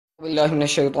باللہ من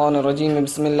الشیطان الرجیم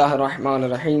بسم اللہ الرحمن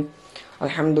الرحیم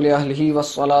الحمد للہ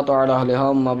والصلاة علی اہلہا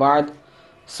اما بعد.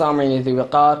 سامعین ذی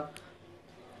وقار،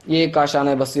 یہ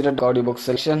کاشانہ-بصیرت آڈیو بک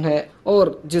سیکشن ہے اور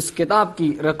جس کتاب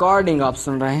کی ریکارڈنگ آپ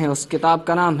سن رہے ہیں اس کتاب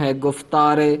کا نام ہے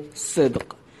گفتار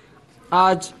صدق.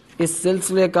 آج اس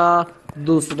سلسلے کا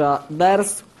دوسرا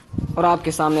درس اور آپ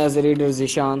کے سامنے ایز ریڈر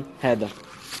ذیشان حیدر.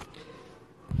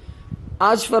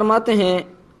 آج فرماتے ہیں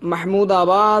محمود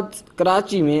آباد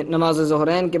کراچی میں نماز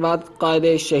ظہرین کے بعد قائد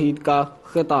شہید کا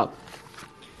خطاب.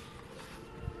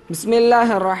 بسم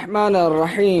اللہ الرحمن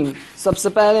الرحیم. سب سے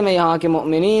پہلے میں یہاں کے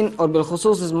مؤمنین اور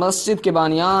بالخصوص اس مسجد کے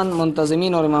بانیان،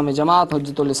 منتظمین اور امام جماعت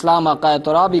حجت الاسلام آقا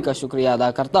ترابی کا شکریہ ادا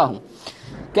کرتا ہوں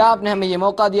کہ آپ نے ہمیں یہ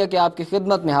موقع دیا کہ آپ کی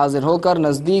خدمت میں حاضر ہو کر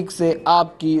نزدیک سے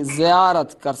آپ کی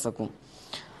زیارت کر سکوں.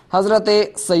 حضرت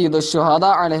سید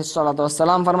الشہداء علیہ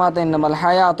السلام فرماتے ہیں انما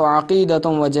الحیات عقیدۃ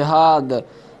و جہاد،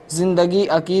 زندگی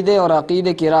عقیدے اور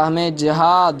عقیدے کی راہ میں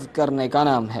جہاد کرنے کا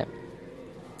نام ہے.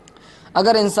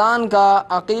 اگر انسان کا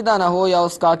عقیدہ نہ ہو یا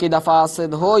اس کا عقیدہ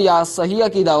فاسد ہو یا صحیح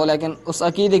عقیدہ ہو لیکن اس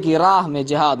عقیدے کی راہ میں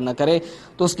جہاد نہ کرے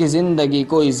تو اس کی زندگی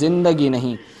کوئی زندگی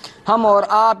نہیں. ہم اور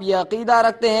آپ یہ عقیدہ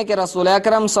رکھتے ہیں کہ رسول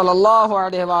اکرم صلی اللہ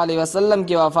علیہ وآلہ وسلم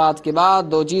کی وفات کے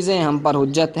بعد دو چیزیں ہم پر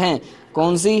حجت ہیں.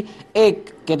 کون سی؟ ایک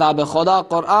کتاب خدا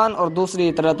قرآن اور دوسری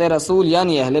اطرت رسول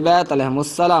یعنی اہل بیت علیہم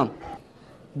السلام.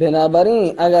 بنابراین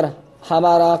اگر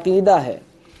ہمارا عقیدہ ہے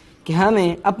کہ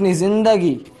ہمیں اپنی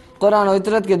زندگی قرآن و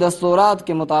اطرت کے دستورات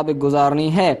کے مطابق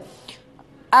گزارنی ہے،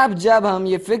 اب جب ہم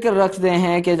یہ فکر رکھتے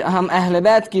ہیں کہ ہم اہل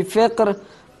بیت کی فکر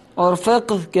اور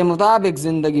فقہ کے مطابق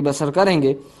زندگی بسر کریں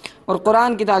گے اور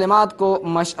قرآن کی تعلیمات کو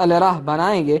مشعل راہ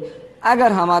بنائیں گے،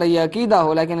 اگر ہمارا یہ عقیدہ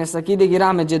ہو لیکن اس عقیدے کی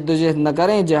راہ میں جد و جہد نہ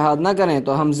کریں، جہاد نہ کریں،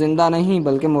 تو ہم زندہ نہیں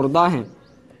بلکہ مردہ ہیں،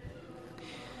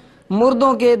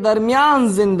 مردوں کے درمیان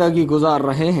زندگی گزار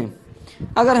رہے ہیں.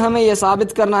 اگر ہمیں یہ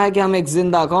ثابت کرنا ہے کہ ہم ایک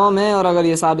زندہ قوم ہیں اور اگر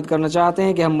یہ ثابت کرنا چاہتے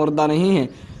ہیں کہ ہم مردہ نہیں ہیں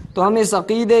تو ہمیں اس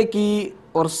عقیدے کی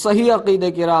اور صحیح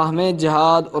عقیدے کی راہ میں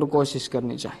جہاد اور کوشش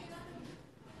کرنی چاہیے.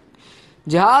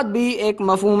 جہاد بھی ایک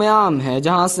مفہوم عام ہے،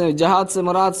 جہاں سے جہاد سے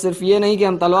مراد صرف یہ نہیں کہ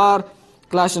ہم تلوار،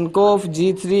 کلاشنکوف،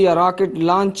 G3 یا راکٹ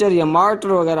لانچر یا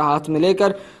مارٹر وغیرہ ہاتھ میں لے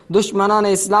کر دشمنان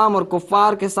اسلام اور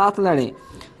کفار کے ساتھ لڑیں.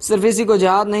 صرف اسی کو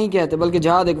جہاد نہیں کہتے بلکہ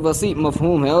جہاد ایک وسیع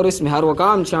مفہوم ہے اور اس میں ہر وہ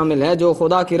کام شامل ہے جو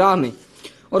خدا کی راہ میں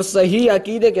اور صحیح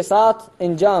عقیدے کے ساتھ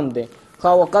انجام دیں،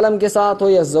 خواہ وہ قلم کے ساتھ ہو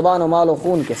یا زبان و مال و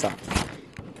خون کے ساتھ.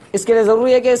 اس کے لیے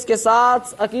ضروری ہے کہ اس کے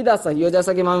ساتھ عقیدہ صحیح ہو،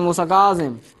 جیسا کہ امام موسیٰ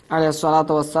کاظم علیہ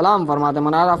السلام فرماتے ہیں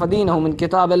من عرف دینہ من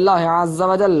کتاب اللہ عز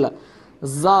وجل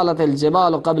زالت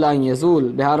الجبال قبل ان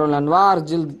یزول. بحار الانوار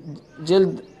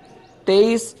جلد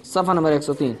 23 صفحہ نمبر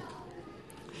 103.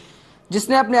 جس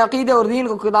نے اپنے عقیدے اور دین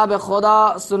کو کتاب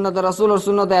خدا، سنت رسول اور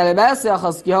سنت اہل بیت سے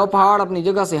اخذ کیا ہو، پہاڑ اپنی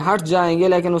جگہ سے ہٹ جائیں گے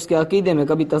لیکن اس کے عقیدے میں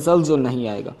کبھی تزلزل نہیں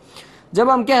آئے گا.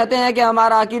 جب ہم کہتے ہیں کہ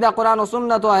ہمارا عقیدہ قرآن و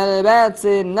سنت و اہل بیت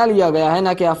سے نہ لیا گیا ہے،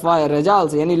 نہ کہ افواہ رجال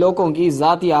سے یعنی لوگوں کی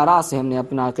ذاتی آراء سے ہم نے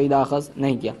اپنا عقیدہ اخذ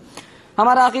نہیں کیا.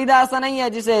 ہمارا عقیدہ ایسا نہیں ہے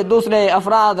جسے دوسرے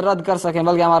افراد رد کر سکیں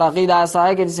بلکہ ہمارا عقیدہ ایسا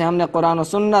ہے کہ جسے ہم نے قرآن و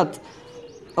سنت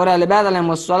اور اہل بیت علیہم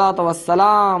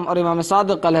السلام اور امام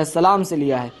صادق علیہ السلام سے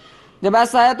لیا ہے. جب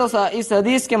ایسا ہے تو اس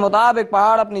حدیث کے مطابق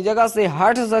پہاڑ اپنی جگہ سے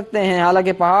ہٹ سکتے ہیں،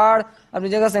 حالانکہ پہاڑ اپنی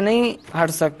جگہ سے نہیں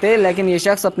ہٹ سکتے لیکن یہ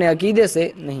شخص اپنے عقیدے سے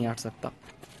نہیں ہٹ سکتا.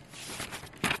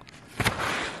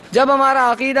 جب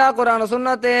ہمارا عقیدہ قرآن و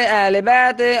سنت اہل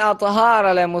بیت اطہار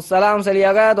علیہ السلام سے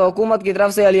لیا گیا تو حکومت کی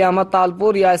طرف سے علی احمد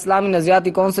تالپور یا اسلامی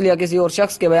نظریاتی کونسل یا کسی اور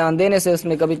شخص کے بیان دینے سے اس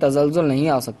میں کبھی تزلزل نہیں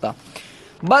آ سکتا،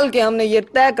 بلکہ ہم نے یہ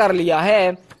طے کر لیا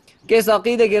ہے کہ اس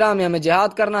عقیدے کی راہ میں ہمیں جہاد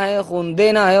کرنا ہے، خون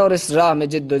دینا ہے اور اس راہ میں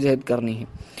جد و جہد کرنی ہے.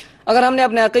 اگر ہم نے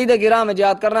اپنے عقیدے کی راہ میں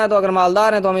جہاد کرنا ہے تو اگر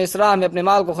مالدار ہیں تو ہمیں اس راہ میں اپنے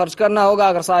مال کو خرچ کرنا ہوگا،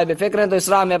 اگر صاحب فکر ہیں تو اس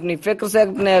راہ میں اپنی فکر سے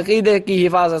اپنے عقیدے کی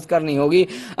حفاظت کرنی ہوگی.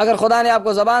 اگر خدا نے آپ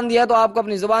کو زبان دی ہے تو آپ کو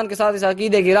اپنی زبان کے ساتھ اس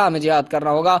عقیدے کی راہ میں جہاد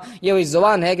کرنا ہوگا. یہ وہی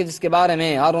زبان ہے کہ جس کے بارے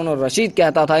میں ہارون الرشید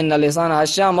کہتا تھا ان لسان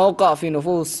حشام موقع فی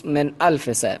نفوس من الف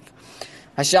سیف.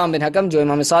 حشام بن حکم جو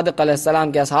امام صادق علیہ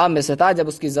السلام کے اصحاب میں سے تھا، جب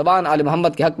اس کی زبان آل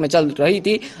محمد کے حق میں چل رہی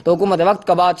تھی تو حکومت وقت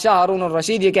کا بادشاہ ہارون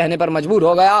الرشید یہ کہنے پر مجبور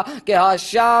ہو گیا کہ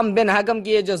حشام بن حکم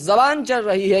کی یہ جو زبان چل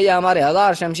رہی ہے یہ ہمارے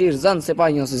 1000 شمشیر زن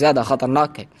سپاہیوں سے زیادہ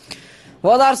خطرناک ہے.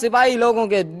 وہ 1000 سپاہی لوگوں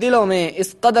کے دلوں میں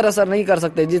اس قدر اثر نہیں کر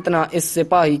سکتے جتنا اس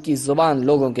سپاہی کی زبان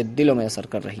لوگوں کے دلوں میں اثر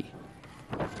کر رہی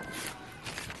ہے.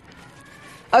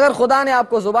 اگر خدا نے آپ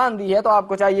کو زبان دی ہے تو آپ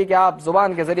کو چاہیے کہ آپ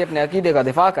زبان کے ذریعے اپنے عقیدے کا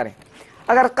دفاع کریں.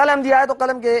 اگر قلم دیا ہے تو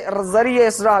قلم کے ذریعے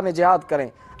اس راہ میں جہاد کریں.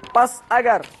 پس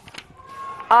اگر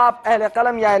آپ اہل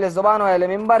قلم یا اہل زبان و اہل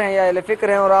منبر ہیں یا اہل فکر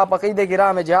ہیں اور آپ عقیدے کی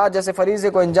راہ میں جہاد جیسے فریضے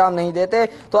کو انجام نہیں دیتے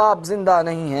تو آپ زندہ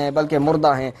نہیں ہیں بلکہ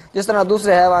مردہ ہیں. جس طرح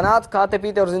دوسرے حیوانات کھاتے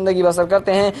پیتے اور زندگی بسر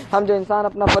کرتے ہیں، ہم جو انسان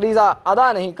اپنا فریضہ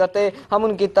ادا نہیں کرتے ہم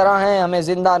ان کی طرح ہیں، ہمیں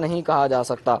زندہ نہیں کہا جا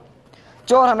سکتا.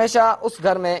 چور ہمیشہ اس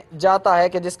گھر میں جاتا ہے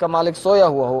کہ جس کا مالک سویا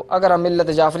ہوا ہو۔ اگر ہم ملت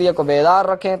جعفریہ کو بیدار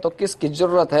رکھیں تو کس کی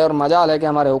جرت ہے اور مجال ہے کہ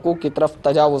ہمارے حقوق کی طرف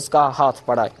تجاوز کا ہاتھ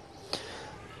بڑھائے۔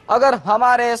 اگر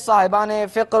ہمارے صاحبان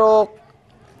فکر و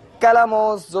قلم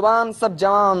و زبان سب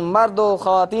جوان مرد و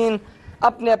خواتین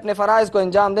اپنے اپنے فرائض کو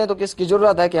انجام دیں تو کس کی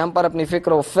جرت ہے کہ ہم پر اپنی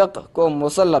فکر و فقہ کو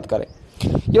مسلط کریں۔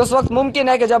 یہ اس وقت ممکن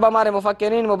ہے کہ جب ہمارے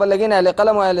مفکرین، مبلغین، اہل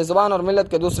قلم و اہل زبان اور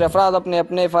ملت کے دوسرے افراد اپنے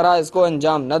اپنے فرائض کو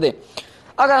انجام نہ دیں۔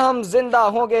 اگر ہم زندہ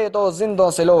ہوں گے تو زندوں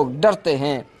سے لوگ ڈرتے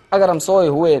ہیں، اگر ہم سوئے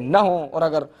ہوئے نہ ہوں اور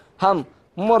اگر ہم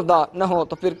مردہ نہ ہوں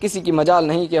تو پھر کسی کی مجال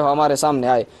نہیں کہ وہ ہمارے سامنے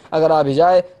آئے۔ اگر آ بھی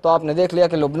جائے تو آپ نے دیکھ لیا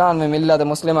کہ لبنان میں ملت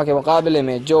مسلمہ کے مقابلے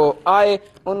میں جو آئے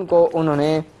ان کو انہوں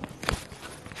نے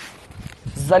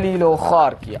ذلیل و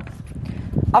خوار کیا۔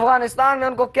 افغانستان میں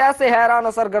ان کو کیسے حیران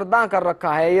و سرگرداں کر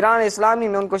رکھا ہے، ایران اسلامی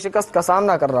میں ان کو شکست کا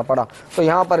سامنا کرنا پڑا، تو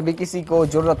یہاں پر بھی کسی کو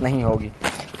جرت نہیں ہوگی۔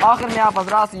 آخر میں آپ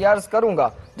حضرات سے یہ عرض کروں گا،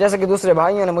 جیسے کہ دوسرے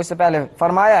بھائیوں نے مجھ سے پہلے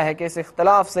فرمایا ہے کہ اس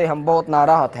اختلاف سے ہم بہت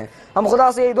ناراحت ہیں۔ ہم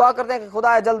خدا سے یہی دعا کرتے ہیں کہ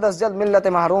خدا جلد از جلد ملت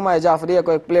محرومہ جعفریہ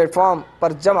کو ایک پلیٹ فارم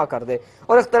پر جمع کر دے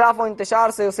اور اختلاف و انتشار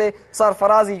سے اسے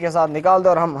سرفرازی کے ساتھ نکال دے،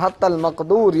 اور ہم حتی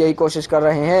المقدور یہی کوشش کر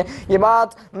رہے ہیں۔ یہ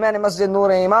بات میں نے مسجد نور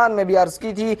ایمان میں بھی عرض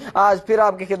کی تھی، آج پھر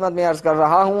آپ کی خدمت میں عرض کر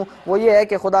رہا ہوں، وہ یہ ہے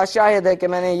کہ خدا شاہد ہے کہ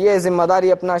میں نے یہ ذمہ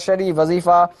داری اپنا شرعی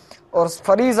وظیفہ اور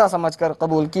فریضہ سمجھ کر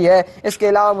قبول کی ہے۔ اس کے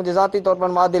علاوہ مجھے ذاتی طور پر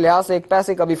مادی لحاظ سے ایک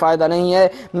پیسے کا بھی فائدہ نہیں ہے۔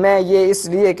 میں یہ اس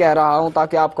لیے کہہ رہا ہوں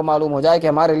تاکہ آپ کو معلوم ہو جائے کہ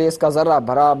ہمارے لیے اس کا ذرہ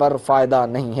برابر فائدہ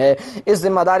نہیں ہے۔ اس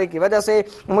ذمہ داری کی وجہ سے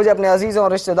مجھے اپنے عزیزوں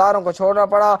اور رشتہ داروں کو چھوڑنا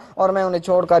پڑا اور میں انہیں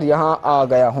چھوڑ کر یہاں آ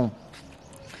گیا ہوں۔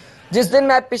 جس دن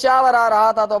میں پشاور آ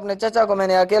رہا تھا تو اپنے چچا کو میں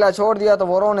نے اکیلا چھوڑ دیا تو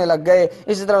وہ رونے لگ گئے،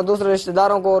 اسی طرح دوسرے رشتہ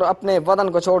داروں کو اور اپنے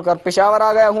وطن کو چھوڑ کر پشاور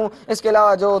آ گیا ہوں۔ اس کے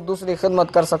علاوہ جو دوسری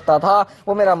خدمت کر سکتا تھا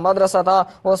وہ میرا مدرسہ تھا،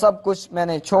 وہ سب کچھ میں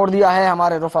نے چھوڑ دیا ہے۔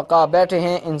 ہمارے رفقا بیٹھے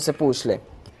ہیں، ان سے پوچھ لیں۔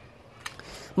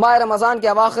 ماہ رمضان کے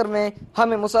اواخر میں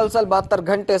ہمیں مسلسل 72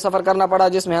 گھنٹے سفر کرنا پڑا،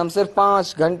 جس میں ہم صرف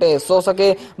 5 گھنٹے سو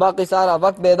سکے، باقی سارا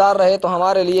وقت بیدار رہے، تو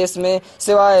ہمارے لیے اس میں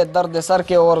سوائے درد سر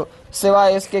کے اور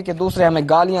سوائے اس کے کہ دوسرے ہمیں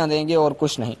گالیاں دیں گے اور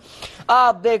کچھ نہیں۔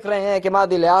 آپ دیکھ رہے ہیں کہ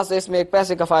مادی لحاظ سے اس میں ایک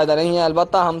پیسے کا فائدہ نہیں ہے،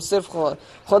 البتہ ہم صرف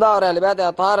خدا اور اہل بیت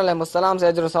اطہار علیہ السلام سے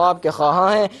اجر و ثواب کے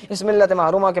خواہاں ہیں۔ اس ملت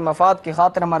محرومہ کے مفاد کی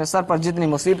خاطر ہمارے سر پر جتنی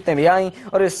مصیبتیں بھی آئیں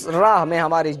اور اس راہ میں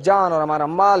ہماری جان اور ہمارا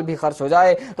مال بھی خرچ ہو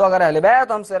جائے، تو اگر اہل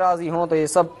بیت ہم سے راضی ہوں تو یہ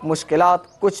سب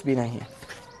مشکلات کچھ بھی نہیں ہیں۔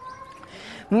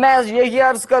 میں یہی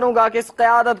عرض کروں گا کہ اس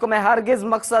قیادت کو میں ہرگز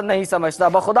مقصد نہیں سمجھتا،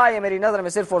 بخدا یہ میری نظر میں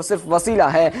صرف اور صرف وسیلہ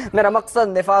ہے۔ میرا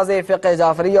مقصد نفاذ فقہ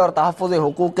جعفریہ اور تحفظ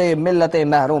حقوق ملت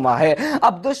محرومہ ہے۔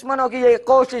 اب دشمنوں کی یہ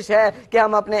کوشش ہے کہ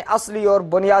ہم اپنے اصلی اور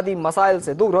بنیادی مسائل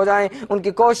سے دور ہو جائیں، ان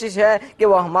کی کوشش ہے کہ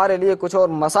وہ ہمارے لیے کچھ اور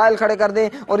مسائل کھڑے کر دیں،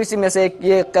 اور اسی میں سے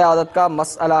یہ قیادت کا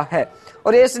مسئلہ ہے،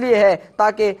 اور یہ اس لیے ہے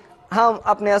تاکہ ہم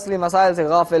اپنے اصلی مسائل سے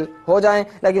غافل ہو جائیں۔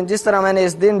 لیکن جس طرح میں نے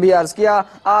اس دن بھی عرض کیا،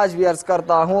 آج بھی عرض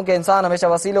کرتا ہوں کہ انسان ہمیشہ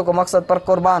وسیلوں کو مقصد پر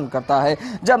قربان کرتا ہے۔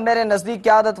 جب میرے نزدیک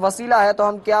قیادت وسیلہ ہے تو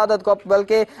ہم قیادت کو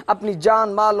بلکہ اپنی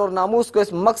جان، مال اور ناموس کو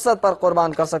اس مقصد پر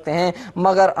قربان کر سکتے ہیں،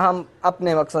 مگر ہم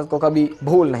اپنے مقصد کو کبھی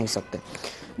بھول نہیں سکتے۔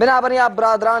 بنابراین آپ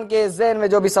برادران کے ذہن میں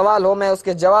جو بھی سوال ہو، میں اس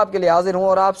کے جواب کے لیے حاضر ہوں،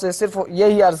 اور آپ سے صرف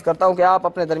یہی عرض کرتا ہوں کہ آپ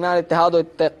اپنے درمیان اتحاد و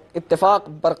اتفاق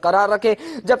برقرار رکھیں۔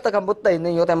 جب تک ہم متحد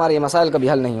نہیں ہوتے ہمارے یہ مسائل کبھی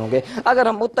حل نہیں ہوں گے۔ اگر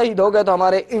ہم متحد ہو گئے تو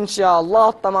ہمارے انشاءاللہ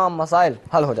تمام مسائل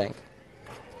حل ہو جائیں گے۔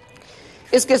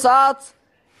 اس کے ساتھ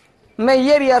میں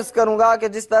یہ بھی عرض کروں گا کہ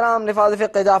جس طرح ہم نفاذ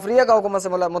فقہ جعفریہ کا حکومت سے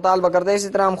مطالبہ کرتے ہیں، اسی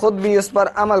طرح ہم خود بھی اس پر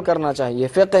عمل کرنا چاہیے۔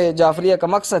 فقہ جعفریہ کا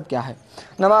مقصد کیا ہے؟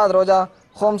 نماز، روزہ،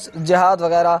 خمس، جہاد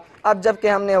وغیرہ۔ اب جب کہ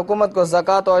ہم نے حکومت کو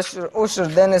زکوٰۃ و عشر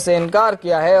دینے سے انکار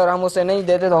کیا ہے اور ہم اسے نہیں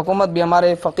دیتے، تو حکومت بھی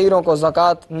ہمارے فقیروں کو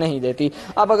زکوٰۃ نہیں دیتی۔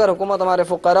 اب اگر حکومت ہمارے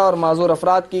فقراء اور معذور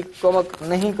افراد کی کمک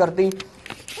نہیں کرتی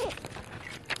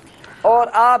اور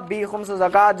آپ بھی خمس و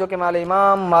زکوٰۃ جو کہ مال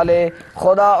امام، مال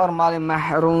خدا اور مال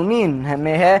محرومین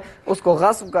میں ہے، اس کو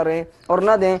غصب کریں اور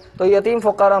نہ دیں، تو یتیم،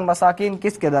 فقراء اور مساکین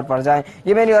کس کے در پر جائیں؟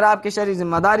 یہ میری اور آپ کی شرعی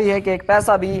ذمہ داری ہے کہ ایک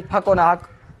پیسہ بھی حق و ناحق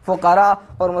فقراء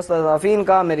اور مستضعفین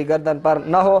کا میری گردن پر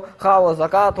نہ ہو، خواہ وہ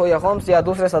زکوٰۃ ہو یا خمس یا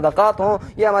دوسرے صدقات ہوں۔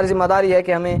 یہ ہماری ذمہ داری ہے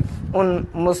کہ ہمیں ان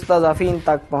مستضعفین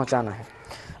تک پہنچانا ہے۔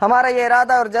 ہمارا یہ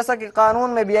ارادہ، اور جیسا کہ قانون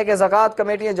میں بھی ہے کہ زکوٰۃ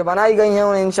کمیٹیاں جو بنائی گئی ہیں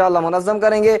انہیں انشاءاللہ منظم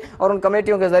کریں گے، اور ان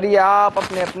کمیٹیوں کے ذریعے آپ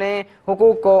اپنے اپنے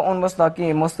حقوق کو ان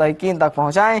مستحقین تک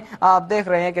پہنچائیں۔ آپ دیکھ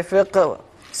رہے ہیں کہ فقہ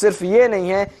صرف یہ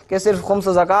نہیں ہے کہ صرف خمس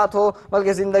و زکوٰۃ ہو،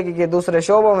 بلکہ زندگی کے دوسرے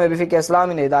شعبوں میں بھی فقہ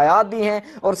اسلامی نے ہدایات دی ہیں،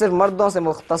 اور صرف مردوں سے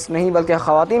مختص نہیں بلکہ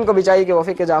خواتین کو بھی چاہیے کہ وہ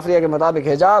فقہ جعفریہ کے مطابق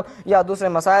حجاب یا دوسرے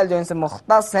مسائل جو ان سے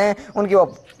مختص ہیں ان کی وہ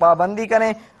پابندی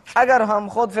کریں۔ اگر ہم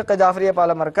خود فقہ جعفریہ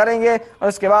پر عمل کریں گے اور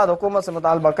اس کے بعد حکومت سے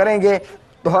مطالبہ کریں گے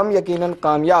تو ہم یقیناً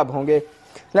کامیاب ہوں گے،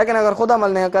 لیکن اگر خود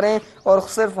عمل نہ کریں اور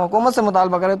صرف حکومت سے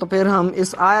مطالبہ کریں تو پھر ہم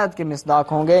اس آیت کے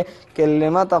مصداق ہوں گے کہ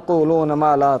لِمَ تَقُولُونَ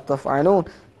مَا لَا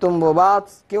تَفْعَلُونَ، تم وہ بات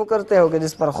کیوں کرتے ہو کہ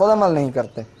جس پر خود عمل نہیں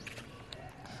کرتے؟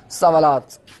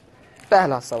 سوالات۔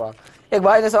 پہلا سوال، ایک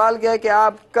بھائی نے سوال کیا کہ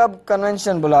آپ کب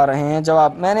کنونشن بلا رہے ہیں؟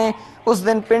 جواب، میں نے اس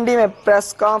دن پنڈی میں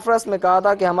پریس کانفرنس میں کہا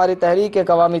تھا کہ ہماری تحریک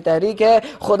ایک عوامی تحریک ہے،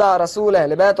 خدا، رسول،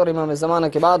 اہل بیت اور امام زمانہ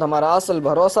کے بعد ہمارا اصل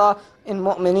بھروسہ ان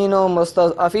مؤمنین و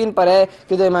مستضعفین پر ہے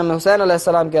کہ جو امام حسین علیہ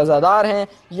السلام کے عزادار ہیں،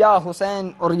 یا حسین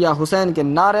اور یا حسین کے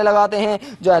نعرے لگاتے ہیں،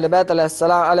 جو اہل بیت علیہ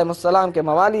السلام کے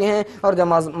موالی ہیں اور جو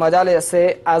مجالس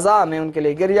اعزاء میں ان کے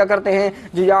لیے گریہ کرتے ہیں،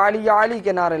 جو یا علی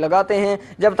کے نعرے لگاتے ہیں۔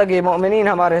 جب تک یہ مؤمنین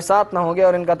ہمارے ساتھ نہ ہوں گے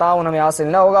اور ان کا تعاون ہمیں حاصل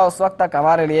نہ ہوگا، اس وقت تک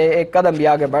ہمارے لیے ایک قدم بھی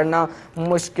آگے بڑھنا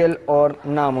مشکل اور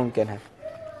ناممکن ہے۔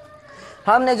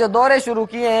 ہم نے جو دورے شروع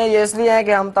کیے ہیں یہ اس لیے ہیں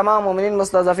کہ ہم تمام مومنین،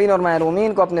 مستضعفین اور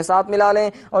محرومین کو اپنے ساتھ ملا لیں،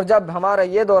 اور جب ہمارا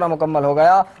یہ دورہ مکمل ہو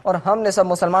گیا اور ہم نے سب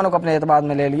مسلمانوں کو اپنے اعتماد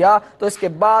میں لے لیا تو اس کے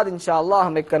بعد انشاءاللہ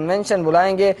ہم ایک کنونشن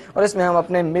بلائیں گے اور اس میں ہم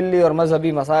اپنے ملی اور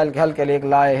مذہبی مسائل کے حل کے لیے ایک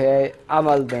لائحہ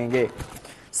عمل دیں گے۔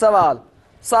 سوال،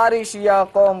 ساری شیعہ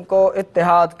قوم کو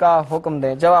اتحاد کا حکم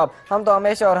دیں۔ جواب، ہم تو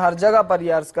ہمیشہ اور ہر جگہ پر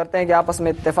یہ عرض کرتے ہیں کہ آپس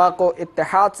میں اتفاق و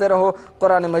اتحاد سے رہو۔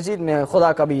 قرآن مجید میں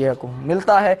خدا کا بھی یہ حکم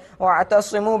ملتا ہے،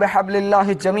 وَاعْتَصِمُوا بِحَبْلِ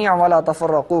اللَّهِ جَمِيعًا وَلَا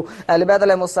تَفَرَّقُوا۔ اہل بیت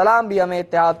علیہ السلام بھی ہمیں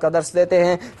اتحاد کا درس دیتے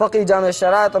ہیں، فقی جامع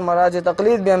شرائط اور مراجع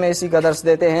تقلید بھی ہمیں اسی کا درس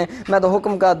دیتے ہیں۔ میں تو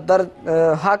حکم کا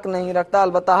حق نہیں رکھتا،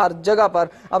 البتہ ہر جگہ پر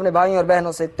اپنے بھائیوں اور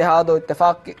بہنوں سے اتحاد و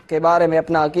اتفاق کے بارے میں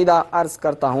اپنا عقیدہ عرض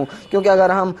کرتا ہوں، کیونکہ اگر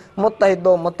ہم متحد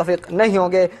و متفق نہیں ہوں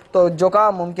گے تو جو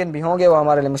کام ممکن بھی ہوں گے وہ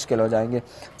ہمارے لیے مشکل ہو جائیں گے۔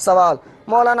 سوال،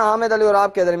 مولانا حامد علی اور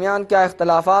آپ کے درمیان کیا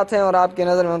اختلافات ہیں اور آپ کی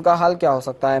نظر میں ان کا حل کیا ہو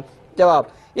سکتا ہے؟ جواب،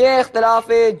 یہ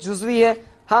اختلاف جزوی ہے،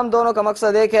 ہم دونوں کا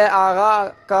مقصد ایک ہے۔ آغا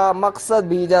کا مقصد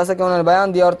بھی جیسا کہ انہوں نے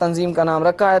بیان دیا اور تنظیم کا نام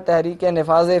رکھا ہے تحریک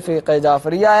نفاذ فقہ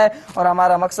جعفریہ ہے، اور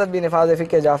ہمارا مقصد بھی نفاذ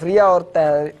فقہ جعفریہ اور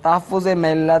تحفظ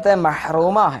ملت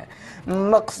محرومہ ہے۔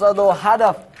 مقصد و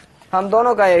ہدف ہم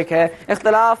دونوں کا ایک ہے۔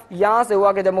 اختلاف یہاں سے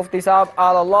ہوا کہ جب مفتی صاحب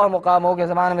آل اللہ مقام ہو کے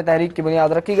زمانے میں تحریک کی بنیاد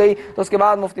رکھی گئی تو اس کے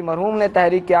بعد مفتی مرحوم نے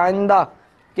تحریک کے آئندہ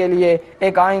کے لیے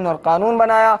ایک آئین اور قانون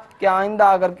بنایا کہ آئندہ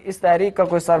اگر اس تحریک کا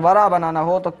کوئی سربراہ بنانا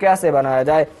ہو تو کیسے بنایا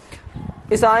جائے۔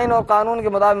 اس آئین اور قانون کے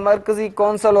مطابق مرکزی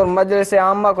کونسل اور مجلس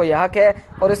عامہ کو یہ حق ہے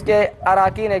اور اس کے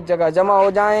اراکین ایک جگہ جمع ہو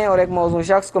جائیں اور ایک موضوع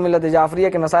شخص کو ملت جعفریہ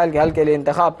کے مسائل کے حل کے لیے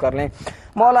انتخاب کر لیں۔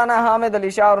 مولانا حامد علی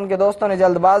شاہ اور ان کے دوستوں نے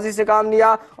جلد بازی سے کام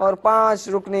لیا اور 5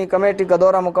 رکنی کمیٹی کا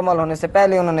دورہ مکمل ہونے سے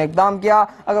پہلے انہوں نے اقدام کیا۔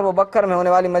 اگر وہ بکر میں ہونے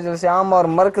والی مجلس عامہ اور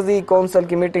مرکزی کونسل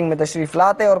کی میٹنگ میں تشریف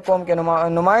لاتے اور قوم کے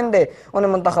نمائندے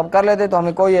انہیں منتخب کر لیتے تو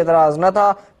ہمیں کوئی اعتراض نہ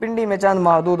تھا۔ پنڈی میں چند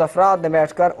محدود افراد نے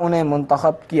بیٹھ کر انہیں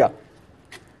منتخب کیا۔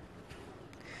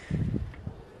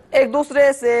 ایک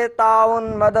دوسرے سے تعاون،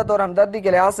 مدد اور ہمدردی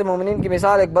کے لحاظ سے مومنین کی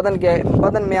مثال ایک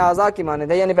بدن میں اعضاء کی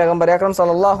مانند ہے، یعنی پیغمبر اکرم صلی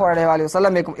اللہ علیہ وآلہ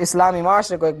وسلم ایک اسلامی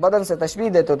معاشرے کو ایک بدن سے تشبیہ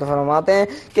دیتے تو فرماتے ہیں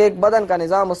کہ ایک بدن کا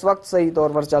نظام اس وقت صحیح طور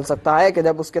پر چل سکتا ہے کہ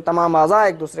جب اس کے تمام اعضاء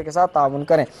ایک دوسرے کے ساتھ تعاون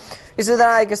کریں۔ اسی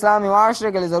طرح ایک اسلامی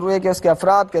معاشرے کے لیے ضروری ہے کہ اس کے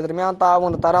افراد کے درمیان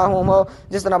تعاون و تراحم ہو۔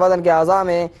 جس طرح بدن کے اعضاء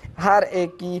میں ہر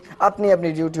ایک کی اپنی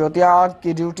اپنی ڈیوٹی ہوتی ہے، آنکھ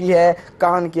کی ڈیوٹی ہے،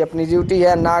 کان کی اپنی ڈیوٹی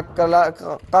ہے، ناک،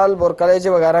 قلب اور کلیجے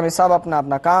وغیرہ میں سب اپنا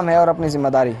اپنا کام ہے اور اپنی ذمہ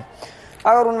داری ہے۔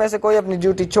 اگر ان میں سے کوئی اپنی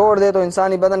ڈیوٹی چھوڑ دے تو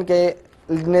انسانی بدن کے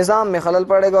نظام میں خلل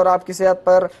پڑے گا اور آپ کی صحت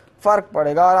پر فرق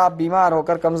پڑے گا اور آپ بیمار ہو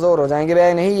کر کمزور ہو جائیں گے۔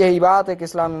 بے نہیں یہی بات ہے کہ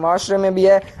اسلامی معاشرے میں بھی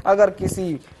ہے، اگر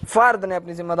کسی فرد نے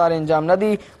اپنی ذمہ داری انجام نہ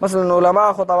دی، مثلا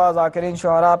علماء، خطباء، ذاکرین،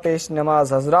 شعراء، پیش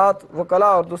نماز حضرات،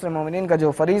 وکلاء اور دوسرے مومنین کا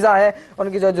جو فریضہ ہے،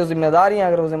 ان کی جو ذمہ داریاں،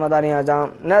 اگر وہ ذمہ داریاں انجام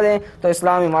نہ دیں تو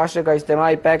اسلامی معاشرے کا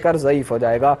اجتماعی پیکر ضعیف ہو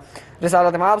جائے گا۔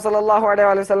 رسالت میں آپ صلی اللہ علیہ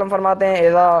وآلہ وسلم فرماتے ہیں،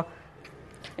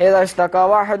 اذا اشتکا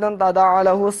واحد تداعى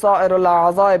له سائر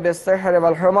الاعضاء بالسحر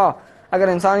والحمى۔ اگر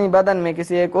انسانی بدن میں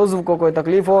کسی ایک عضو کو کوئی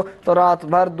تکلیف ہو تو رات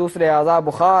بھر دوسرے اعضاء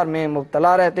بخار میں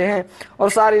مبتلا رہتے ہیں اور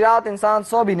ساری رات انسان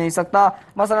سو بھی نہیں سکتا۔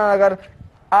 مثلا اگر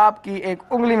آپ کی ایک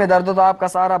انگلی میں درد ہو تو آپ کا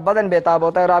سارا بدن بےتاب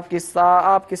ہوتا ہے اور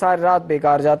آپ کی ساری رات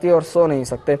بیکار جاتی ہے اور سو نہیں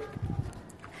سکتے۔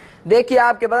 دیکھیے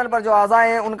آپ کے بدن پر جو اعضاء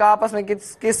ہیں ان کا آپس میں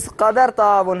کس قدر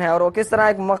تعاون ہے اور وہ کس طرح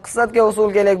ایک مقصد کے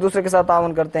حصول کے لیے ایک دوسرے کے ساتھ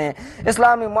تعاون کرتے ہیں۔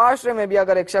 اسلامی معاشرے میں بھی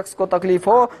اگر ایک شخص کو تکلیف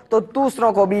ہو تو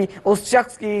دوسروں کو بھی اس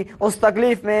شخص کی اس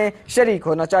تکلیف میں شریک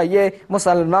ہونا چاہیے۔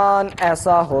 مسلمان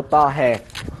ایسا ہوتا ہے۔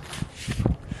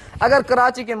 اگر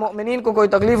کراچی کے مؤمنین کو کوئی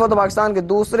تکلیف ہو تو پاکستان کے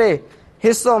دوسرے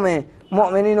حصوں میں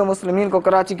مؤمنین و مسلمین کو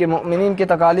کراچی کے مؤمنین کی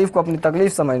تکالیف کو اپنی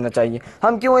تکلیف سمجھنا چاہیے۔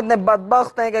 ہم کیوں اتنے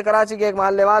بدبخت ہیں کہ کراچی کے ایک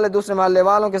محلے والے دوسرے محلے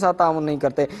والوں کے ساتھ تعاون نہیں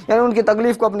کرتے، یعنی ان کی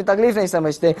تکلیف کو اپنی تکلیف نہیں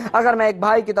سمجھتے۔ اگر میں ایک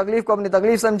بھائی کی تکلیف کو اپنی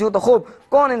تکلیف سمجھوں تو خوب،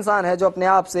 کون انسان ہے جو اپنے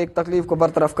آپ سے ایک تکلیف کو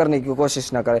برطرف کرنے کی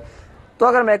کوشش نہ کرے؟ تو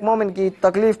اگر میں ایک مومن کی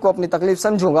تکلیف کو اپنی تکلیف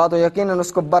سمجھوں گا تو یقیناً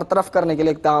اس کو برطرف کرنے کے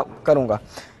لیے کروں گا۔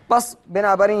 بس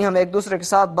بنا بری ہم ایک دوسرے کے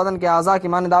ساتھ بدن کے اعضاء کی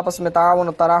مانند آپس میں تعاون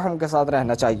و تراحم کے ساتھ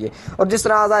رہنا چاہیے. اور جس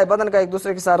طرح اعضاء بدن کا ایک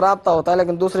دوسرے کے ساتھ رابطہ ہوتا ہے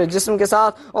لیکن دوسرے جسم کے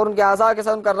ساتھ اور ان کے اعضاء کے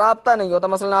ساتھ ان کا رابطہ نہیں ہوتا،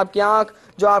 مثلا آپ کی آنکھ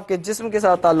جو آپ کے جسم کے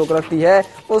ساتھ تعلق رکھتی ہے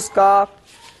اس کا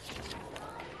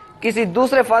کسی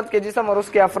دوسرے فرد کے جسم اور اس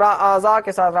کے اعضاء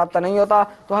کے ساتھ رابطہ نہیں ہوتا،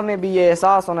 تو ہمیں بھی یہ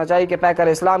احساس ہونا چاہیے کہ پیکر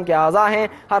اسلام کے اعضاء ہیں،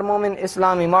 ہر مومن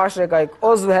اسلامی معاشرے کا ایک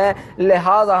عضو ہے،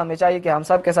 لہٰذا ہمیں چاہیے کہ ہم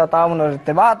سب کے ساتھ تعاون اور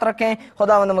ارتباط رکھیں.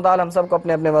 خداوند متعال ہم سب کو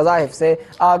اپنے اپنے وظائف سے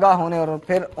آگاہ ہونے اور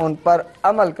پھر ان پر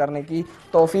عمل کرنے کی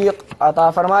توفیق عطا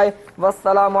فرمائے.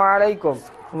 والسلام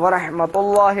علیکم ورحمۃ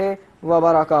اللہ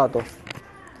وبرکاتہ.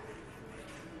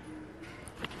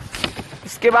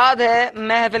 اس کے بعد ہے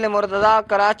محفل مرتضیٰ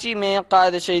کراچی میں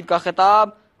قائد شہید کا خطاب.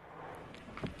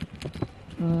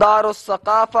 دار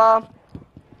الثقافہ.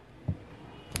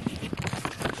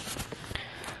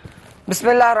 بسم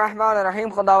اللہ الرحمن الرحیم.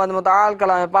 خداوند متعال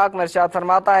کلام پاک میں ارشاد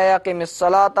فرماتا ہے اقیم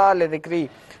الصلاۃ لذکری،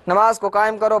 نماز کو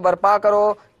قائم کرو، برپا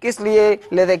کرو. کس لیے؟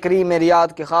 لذکری، میری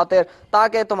یاد کی خاطر،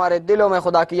 تاکہ تمہارے دلوں میں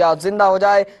خدا کی یاد زندہ ہو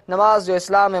جائے. نماز جو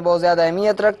اسلام میں بہت زیادہ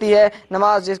اہمیت رکھتی ہے،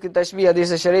 نماز جس کی تشبیہ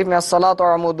حدیث شریف میں الصلاۃ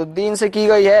عمود الدین سے کی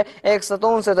گئی ہے، ایک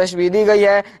ستون سے تشبیہ دی گئی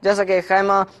ہے. جیسا کہ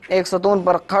خیمہ ایک ستون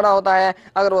پر کھڑا ہوتا ہے،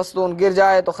 اگر وہ ستون گر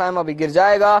جائے تو خیمہ بھی گر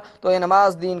جائے گا، تو یہ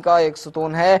نماز دین کا ایک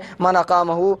ستون ہے. من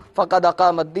اقامہ فقد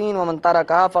اقام الدین ومن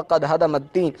ترکہ فقد ہدم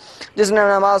الدین. جس نے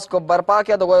نماز کو برپا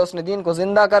کیا تو گویا اس نے دین کو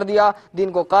زندہ کر دیا،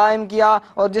 دین کو قائم کیا،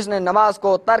 اور جس نے نماز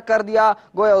کو ترک کر دیا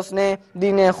گویا اس نے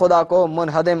دین خدا کو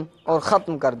منہدم اور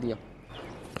ختم کر دیا.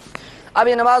 اب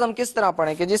یہ نماز ہم کس طرح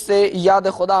پڑھیں کہ جس سے یاد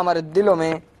خدا ہمارے دلوں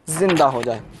میں زندہ ہو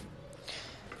جائے؟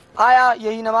 آیا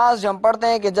یہی نماز جو ہم پڑھتے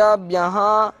ہیں کہ جب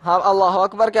یہاں ہم اللہ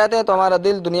اکبر کہتے ہیں تو ہمارا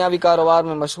دل دنیاوی کاروبار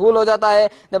میں مشغول ہو جاتا ہے،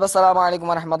 جب السلام علیکم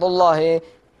ورحمۃ اللہ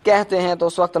کہتے ہیں تو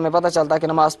اس وقت ہمیں پتہ چلتا ہے کہ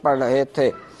نماز پڑھ رہے تھے.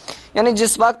 یعنی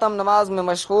جس وقت ہم نماز میں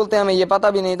مشغول تھے ہمیں یہ پتہ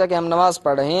بھی نہیں تھا کہ ہم نماز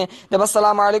پڑھ رہے ہیں. جب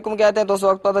السلام علیکم کہتے ہیں تو اس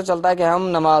وقت پتہ چلتا ہے کہ ہم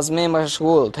نماز میں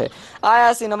مشغول تھے. آیا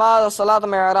ایسی نماز الصلاۃ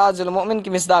معراج المؤمن کی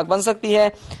مصداق بن سکتی ہے؟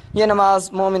 یہ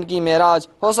نماز مومن کی معراج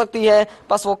ہو سکتی ہے.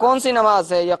 پس وہ کون سی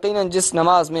نماز ہے؟ یقیناً جس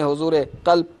نماز میں حضور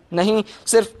قلب نہیں.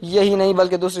 صرف یہی نہیں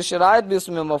بلکہ دوسری شرائط بھی اس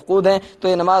میں مفقود ہیں، تو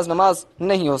یہ نماز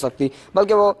نہیں ہو سکتی،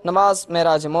 بلکہ وہ نماز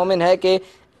معراج مومن ہے کہ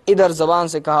ادھر زبان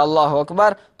سے کہا اللہ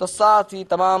اکبر تو ساتھ ہی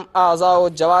تمام اعضاء و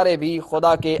جوارے بھی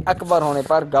خدا کے اکبر ہونے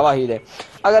پر گواہی دے.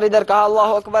 اگر ادھر کہا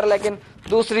اللہ اکبر لیکن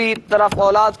دوسری طرف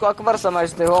اولاد کو اکبر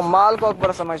سمجھتے ہو، مال کو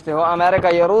اکبر سمجھتے ہو،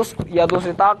 امریکہ یا روس یا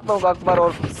دوسری طاقتوں کو اکبر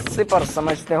اور صفر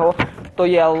سمجھتے ہو، تو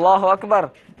یہ اللہ اکبر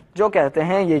جو کہتے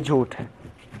ہیں یہ جھوٹ ہے.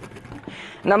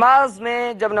 نماز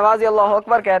میں جب نمازی اللہ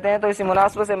اکبر کہتے ہیں تو اسی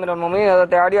مناسبت سے امیر المومنین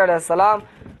حضرت علی علیہ السلام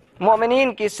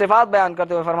مومنین کی صفات بیان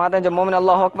کرتے ہوئے فرماتے ہیں جب مومن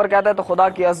اللہ اکبر کہتا ہے تو خدا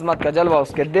کی عظمت کا جلوہ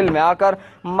اس کے دل میں آ کر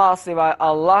ما سوائے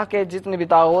اللہ کے جتنی بھی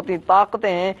طاغوتی طاقتیں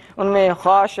ہیں ان میں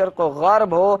خواہ شرق و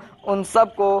غرب ہو ان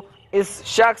سب کو اس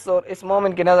شخص اور اس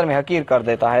مومن کی نظر میں حقیر کر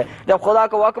دیتا ہے. جب خدا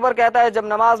کو اکبر کہتا ہے جب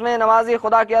نماز میں نمازی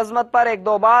خدا کی عظمت پر ایک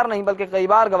دو بار نہیں بلکہ کئی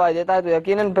بار گواہی دیتا ہے تو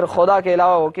یقیناً پھر خدا کے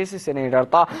علاوہ وہ کسی سے نہیں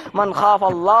ڈرتا. من خاف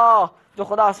اللہ، جو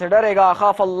خدا سے ڈرے گا،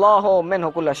 خاف اللہ منہ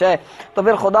کل شیء، تو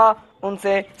پھر خدا ان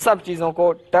سے سب چیزوں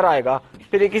کو ڈرائے گا،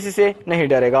 پھر یہ کسی سے نہیں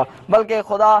ڈرے گا بلکہ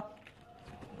خدا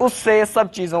اس سے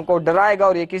سب چیزوں کو ڈرائے گا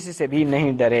اور یہ کسی سے بھی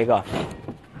نہیں ڈرے گا.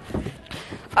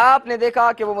 آپ نے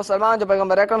دیکھا کہ وہ مسلمان جو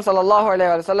پیغمبر اکرم صلی اللہ علیہ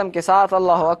وسلم کے ساتھ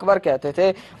اللہ اکبر کہتے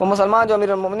تھے، وہ مسلمان جو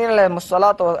امیر المؤمنین علیہ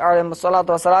الصلوۃ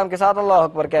والسلام کے ساتھ اللہ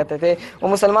اکبر کہتے تھے، وہ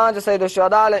مسلمان جو سید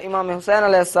الشہداء امام حسین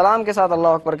علیہ السلام کے ساتھ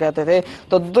اللہ اکبر کہتے تھے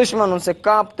تو دشمن ان سے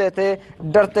کانپتے تھے،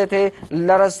 ڈرتے تھے،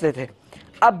 لرزتے تھے.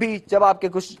 اب بھی جب آپ کے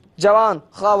کچھ جوان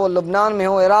خواہ وہ لبنان میں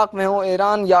ہو، عراق میں ہو،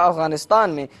 ایران یا افغانستان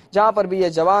میں، جہاں پر بھی یہ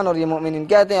جوان اور یہ مومنین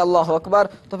کہتے ہیں اللہ اکبر،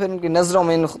 تو پھر ان کی نظروں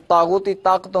میں ان طاغوتی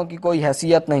طاقتوں کی کوئی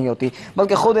حیثیت نہیں ہوتی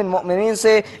بلکہ خود ان مومنین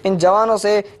سے، ان جوانوں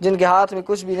سے جن کے ہاتھ میں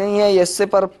کچھ بھی نہیں ہے، یہ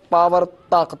سپر پاور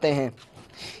طاقتیں ہیں،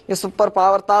 یہ سپر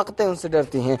پاور طاقتیں ان سے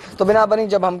ڈرتی ہیں. تو بنابراین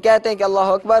جب ہم کہتے ہیں کہ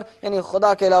اللہ اکبر یعنی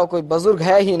خدا کے علاوہ کوئی بزرگ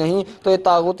ہے ہی نہیں، تو یہ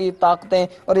طاغوتی طاقتیں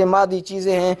اور یہ مادی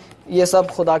چیزیں ہیں، یہ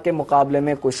سب خدا کے مقابلے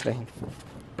میں کچھ نہیں.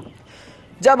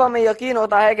 جب ہمیں یقین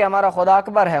ہوتا ہے کہ ہمارا خدا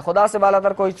اکبر ہے، خدا سے بالا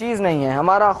تر کوئی چیز نہیں ہے،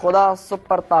 ہمارا خدا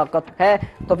سپر طاقت ہے،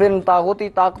 تو پھر ان طاغوتی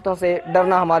طاقتوں سے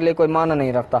ڈرنا ہمارے لیے کوئی معنی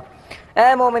نہیں رکھتا.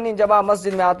 اے مومنین جب آپ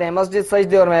مسجد میں آتے ہیں، مسجد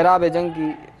سجدے اور محراب جنگ کی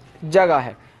جگہ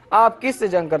ہے، آپ کس سے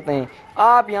جنگ کرتے ہیں؟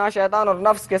 آپ یہاں شیطان اور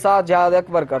نفس کے ساتھ جہاد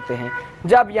اکبر کرتے ہیں.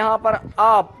 جب یہاں پر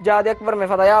آپ جہاد اکبر میں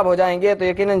فتح یاب ہو جائیں گے تو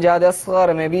یقیناً جہاد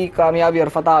اصغر میں بھی کامیابی اور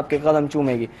فتح آپ کے قدم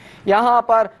چومے گی۔ یہاں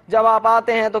پر جب آپ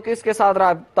آتے ہیں تو کس کے ساتھ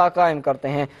رابطہ قائم کرتے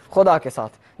ہیں؟ خدا کے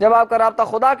ساتھ۔ جب آپ کا رابطہ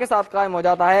خدا کے ساتھ قائم ہو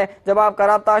جاتا ہے، جب آپ کا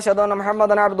رابطہ اشہد ان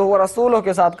محمد عبدہ و رسولہ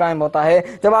کے ساتھ قائم ہوتا ہے،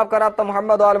 جب آپ کا رابطہ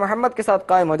محمد و آل محمد کے ساتھ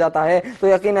قائم ہو جاتا ہے، تو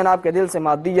یقیناً آپ کے دل سے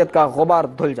مادیت کا غبار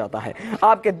دھل جاتا ہے،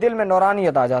 آپ کے دل میں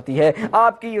نورانیت آ جاتی ہے،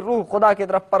 آپ کی روح خدا کی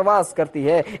طرف پرواز کرتی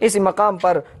ہے۔ اسی مقام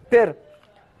پر پھر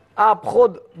آپ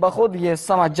خود بخود یہ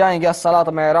سمجھ جائیں گے الصلاۃ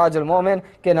معراج المومن،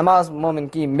 کہ نماز مومن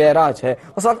کی معراج ہے۔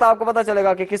 اس وقت آپ کو پتہ چلے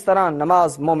گا کہ کس طرح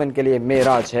نماز مومن کے لیے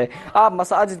معراج ہے۔ آپ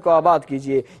مساجد کو آباد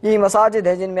کیجئے، یہی مساجد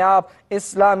ہے جن میں آپ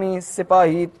اسلامی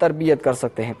سپاہی تربیت کر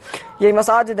سکتے ہیں، یہی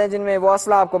مساجد ہے جن میں وہ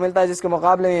اسلحہ آپ کو ملتا ہے جس کے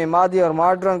مقابلے میں مادی اور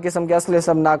ماڈرن قسم کے اسلحے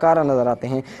سب ناکارہ نظر آتے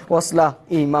ہیں۔ وہ اسلحہ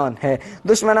ایمان ہے۔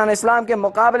 دشمنان اسلام کے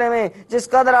مقابلے میں جس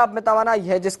قدر آپ میں توانائی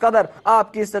ہے، جس قدر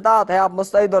آپ کی استطاعت ہے، آپ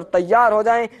مستعد اور تیار ہو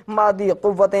جائیں۔ مادی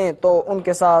قوتیں تو ان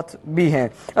کے ساتھ بھی ہیں،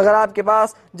 اگر آپ کے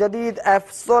پاس جدید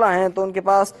F-16 ہیں تو ان کے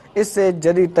پاس اس سے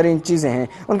جدید ترین چیزیں ہیں،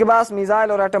 ان کے پاس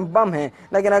میزائل اور ایٹم بم ہیں،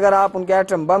 لیکن اگر آپ ان کے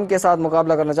ایٹم بم کے ساتھ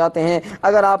مقابلہ کرنا چاہتے ہیں،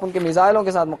 اگر آپ ان کے میزائلوں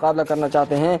کے ساتھ مقابلہ کرنا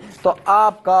چاہتے ہیں، تو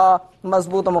آپ کا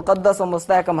مضبوط و مقدس و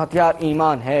مستحکم ہتھیار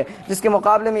ایمان ہے، جس کے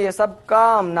مقابلے میں یہ سب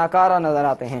کام ناکارہ نظر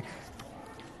آتے ہیں،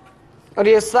 اور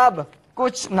یہ سب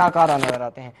کچھ ناکارہ نظر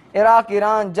آتے ہیں۔ عراق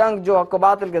ایران جنگ جو حق و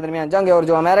باطل کے درمیان جنگ ہے، اور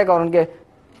جو امریکہ اور ان کے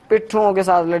پٹھوں کے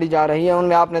ساتھ لڑی جا رہی ہے، ان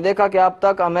میں آپ نے دیکھا کہ اب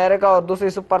تک امریکہ اور دوسری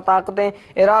سپر طاقتیں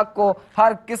عراق کو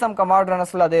ہر قسم کا ماڈرن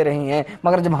اسلحہ دے رہی ہیں،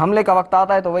 مگر جب حملے کا وقت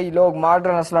آتا ہے تو وہی لوگ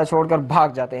ماڈرن اسلحہ چھوڑ کر بھاگ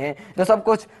جاتے ہیں، جو سب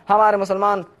کچھ ہمارے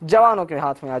مسلمان جوانوں کے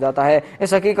ہاتھ میں آ جاتا ہے۔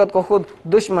 اس حقیقت کو خود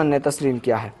دشمن نے تسلیم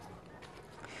کیا ہے۔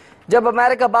 جب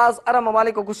امریکہ بعض عرب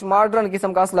ممالک کو کچھ ماڈرن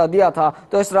قسم کا اسلحہ دیا تھا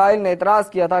تو اسرائیل نے اعتراض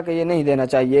کیا تھا کہ یہ نہیں دینا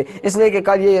چاہیے، اس لیے کہ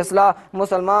کل یہ اسلحہ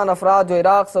مسلمان افراد جو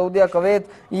عراق، سعودیہ، کویت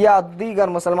یا دیگر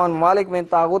مسلمان ممالک میں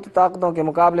طاغوتی طاقتوں کے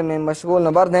مقابلے میں مشغول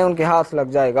نبرد ہیں، ان کے ہاتھ لگ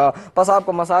جائے گا۔ پس آپ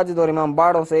کو مساجد اور امام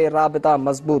باڑوں سے رابطہ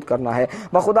مضبوط کرنا ہے۔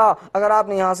 بخدا اگر آپ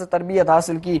نے یہاں سے تربیت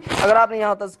حاصل کی، اگر آپ نے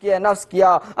یہاں تزکیہ نفس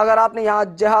کیا، اگر آپ نے یہاں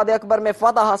جہاد اکبر میں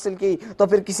فتح حاصل کی، تو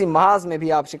پھر کسی محاذ میں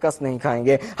بھی آپ شکست نہیں کھائیں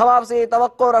گے۔ ہم آپ سے یہ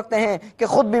توقع رکھتے ہیں کہ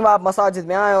خود بھی آپ مساجد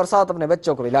میں آئیں اور ساتھ اپنے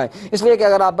بچوں کو بھی لائیں، اس لیے کہ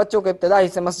اگر آپ بچوں کو ابتدائی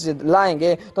سے مسجد لائیں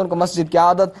گے تو ان کو مسجد کی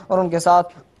عادت اور ان کے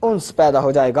ساتھ انس پیدا ہو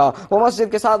جائے گا، وہ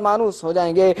مسجد کے ساتھ مانوس ہو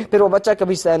جائیں گے، پھر وہ بچہ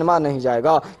کبھی سینما نہیں جائے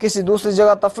گا، کسی دوسری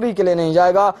جگہ تفریح کے لیے نہیں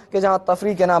جائے گا کہ جہاں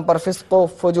تفریح کے نام پر فسق و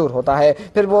فجور ہوتا ہے،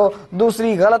 پھر وہ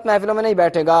دوسری غلط محفلوں میں نہیں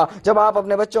بیٹھے گا۔ جب آپ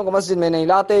اپنے بچوں کو مسجد میں نہیں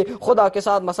لاتے، خدا کے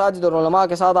ساتھ مساجد اور علماء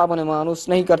کے ساتھ آپ انہیں مانوس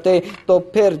نہیں کرتے، تو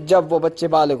پھر جب وہ بچے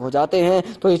بالغ ہو جاتے ہیں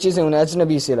تو یہ چیزیں انہیں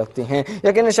اجنبی سے لگتی ہیں۔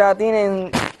 لیکن شیاطین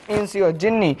انسی اور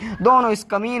جنی دونوں اس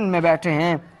کمین میں بیٹھے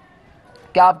ہیں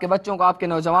کہ آپ کے بچوں کو، آپ کے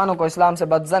نوجوانوں کو اسلام سے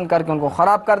بدظن کر کے ان کو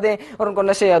خراب کر دیں اور ان کو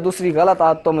نشے یا دوسری غلط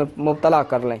عادتوں میں مبتلا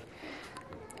کر لیں۔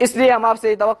 اس لیے ہم آپ سے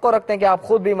یہ توقع رکھتے ہیں کہ آپ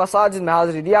خود بھی مساجد میں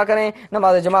حاضری دیا کریں،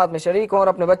 نماز جماعت میں شریک ہوں اور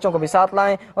اپنے بچوں کو بھی ساتھ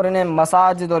لائیں، اور انہیں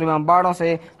مساجد اور امام باڑوں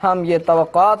سے ہم یہ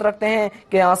توقعات رکھتے ہیں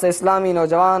کہ یہاں سے اسلامی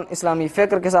نوجوان اسلامی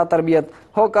فکر کے ساتھ تربیت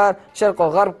ہو کر شرق و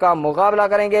غرب کا مقابلہ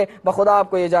کریں گے۔ بخدا آپ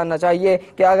کو یہ جاننا چاہیے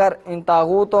کہ اگر ان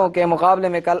طاغوتوں کے مقابلے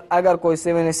میں کل اگر کوئی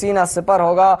سینہ سپر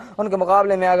ہوگا، ان کے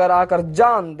مقابلے میں اگر آ کر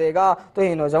جان دے گا، تو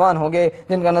یہ نوجوان ہوں گے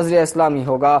جن کا نظریہ اسلامی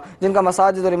ہوگا، جن کا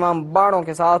مساجد اور امام باڑوں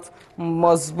کے ساتھ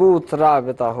مضبوط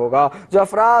رابطہ ہوگا۔ جو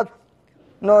افراد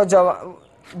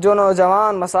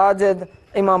نوجوان مساجد،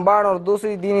 امام باڑ اور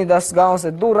دوسری دینی دستگاہوں سے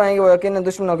دور رہیں گے، وہ یقیناً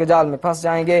دشمنوں کے جال میں پھنس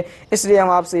جائیں گے۔ اس لیے ہم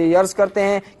آپ سے یہ عرض کرتے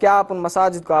ہیں کہ آپ ان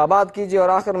مساجد کو آباد کیجیے، اور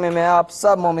آخر میں آپ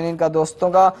سب مومنین کا دوستوں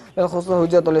کا، بالخصوص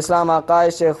حجت الاسلام آقائے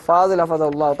شیخ فاضل حفظ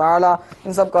اللہ تعالی،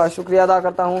 ان سب کا شکریہ ادا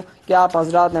کرتا ہوں کہ آپ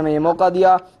حضرات نے ہمیں یہ موقع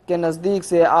دیا کہ نزدیک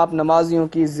سے آپ نمازیوں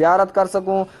کی زیارت کر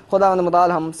سکوں۔ خداوند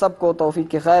متعال ہم سب کو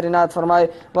توفیق کی خیر عنایت فرمائے۔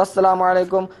 والسلام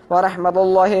علیکم ورحمۃ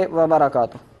اللہ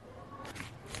وبرکاتہ۔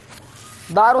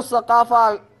 دارالثقافہ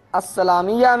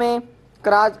السلامیہ میں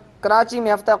کراچی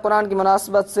میں ہفتہ قرآن کی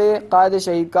مناسبت سے قائد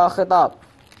شہید کا خطاب۔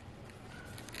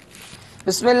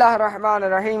 بسم اللہ الرحمن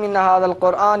الرحیم، ان ھذا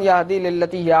القرآن یہدی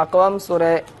للتی ہی اقوم،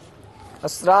 سورہ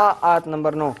اسراء آیت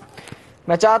نمبر 9۔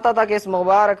 میں چاہتا تھا کہ اس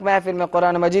مبارک محفل میں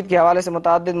قرآن مجید کے حوالے سے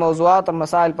متعدد موضوعات اور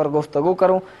مسائل پر گفتگو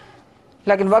کروں،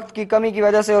 لیکن وقت کی کمی کی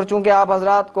وجہ سے اور چونکہ آپ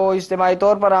حضرات کو اجتماعی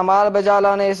طور پر اعمال بجا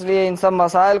لانے، اس لیے ان سب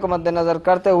مسائل کو مد نظر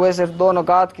کرتے ہوئے صرف دو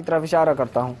نکات کی طرف اشارہ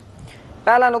کرتا ہوں۔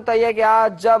 پہلا نقطہ یہ کہ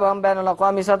آج جب ہم بین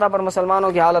الاقوامی سطح پر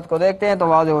مسلمانوں کی حالت کو دیکھتے ہیں تو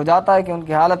واضح ہو جاتا ہے کہ ان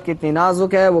کی حالت کتنی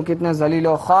نازک ہے، وہ کتنے ذلیل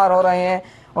و خوار ہو رہے ہیں۔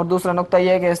 اور دوسرا نقطہ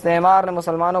یہ کہ استعمار نے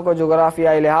مسلمانوں کو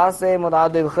جغرافیائی لحاظ سے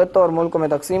متعدد خطوں اور ملکوں میں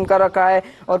تقسیم کر رکھا ہے،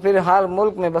 اور پھر ہر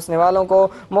ملک میں بسنے والوں کو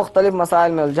مختلف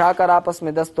مسائل میں الجھا کر آپس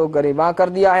میں دست و گریباں کر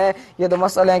دیا ہے۔ یہ دو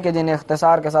مسئلے ہیں کہ جنہیں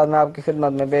اختصار کے ساتھ میں آپ کی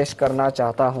خدمت میں پیش کرنا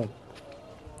چاہتا ہوں۔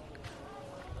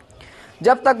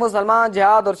 جب تک مسلمان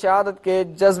جہاد اور شہادت کے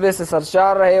جذبے سے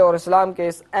سرشار رہے اور اسلام کے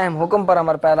اس اہم حکم پر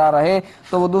عمل پیرا رہے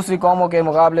تو وہ دوسری قوموں کے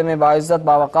مقابلے میں باعزت،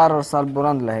 باوقار اور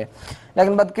سربلند رہے۔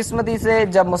 لیکن بدقسمتی سے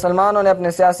جب مسلمانوں نے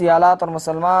اپنے سیاسی حالات اور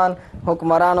مسلمان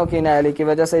حکمرانوں کی نااہلی کی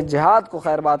وجہ سے جہاد کو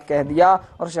خیر بات کہہ دیا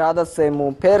اور شہادت سے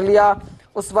منہ پھیر لیا،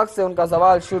 اس وقت سے ان کا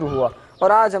زوال شروع ہوا، اور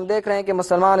آج ہم دیکھ رہے ہیں کہ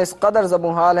مسلمان اس قدر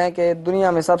زبوں حال ہیں کہ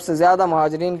دنیا میں سب سے زیادہ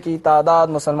مہاجرین کی تعداد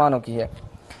مسلمانوں کی ہے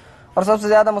اور سب سے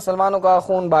زیادہ مسلمانوں کا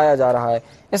خون بہایا جا رہا ہے۔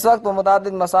 اس وقت وہ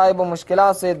متعدد مصائب و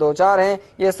مشکلات سے دوچار ہیں۔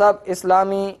 یہ سب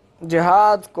اسلامی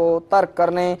جہاد کو ترک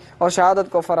کرنے اور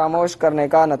شہادت کو فراموش کرنے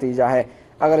کا نتیجہ ہے۔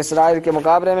 اگر اسرائیل کے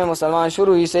مقابلے میں مسلمان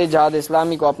شروع ہی سے جہاد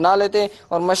اسلامی کو اپنا لیتے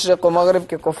اور مشرق و مغرب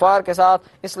کے کفار کے ساتھ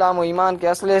اسلام و ایمان کے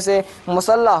اسلحے سے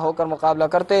مسلح ہو کر مقابلہ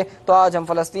کرتے تو آج ہم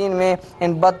فلسطین میں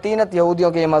ان بدطینت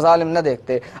یہودیوں کے یہ مظالم نہ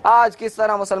دیکھتے۔ آج کس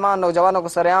طرح مسلمان نوجوانوں کو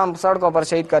سرعام سڑکوں پر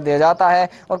شہید کر دیا جاتا ہے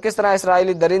اور کس طرح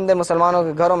اسرائیلی درندے مسلمانوں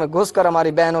کے گھروں میں گھس کر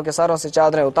ہماری بہنوں کے سروں سے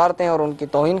چادریں اتارتے ہیں اور ان کی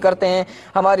توہین کرتے ہیں۔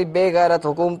 ہماری بے غیرت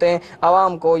حکومتیں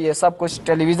عوام کو یہ سب کچھ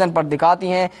ٹیلی ویژن پر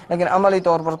دکھاتی ہیں لیکن عملی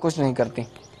طور پر کچھ نہیں کرتی۔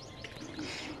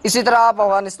 اسی طرح آپ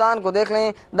افغانستان کو دیکھ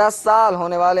لیں، 10 سال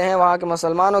ہونے والے ہیں وہاں کے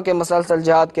مسلمانوں کے مسلسل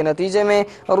جہاد کے نتیجے میں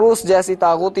روس جیسی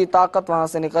طاغوتی طاقت وہاں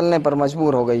سے نکلنے پر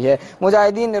مجبور ہو گئی ہے۔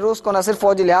 مجاہدین نے روس کو نہ صرف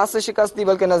فوجی لحاظ سے شکست دی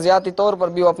بلکہ نظریاتی طور پر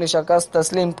بھی وہ اپنی شکست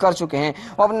تسلیم کر چکے ہیں۔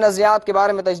 وہ اپنے نظریات کے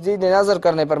بارے میں تجدید نظر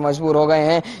کرنے پر مجبور ہو گئے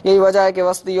ہیں۔ یہی وجہ ہے کہ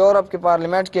وسطی یورپ کے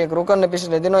پارلیمنٹ کے ایک رکن نے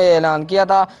پچھلے دنوں یہ اعلان کیا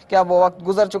تھا کہ اب وہ وقت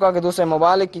گزر چکا کہ دوسرے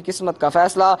ممالک کی قسمت کا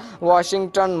فیصلہ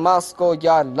واشنگٹن، ماسکو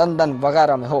یا لندن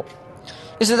وغیرہ میں ہو۔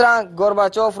 اسی طرح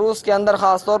گورباچوف روس کے اندر،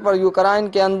 خاص طور پر یوکرائن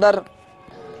کے اندر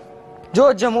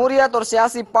جو جمہوریت اور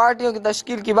سیاسی پارٹیوں کی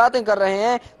تشکیل کی باتیں کر رہے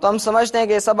ہیں تو ہم سمجھتے ہیں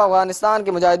کہ یہ سب افغانستان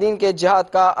کے مجاہدین کے جہاد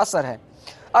کا اثر ہے۔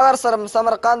 اگر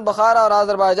سمرقند، بخارا اور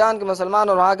آذربائیجان کے مسلمان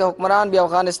اور وہاں کے حکمران بھی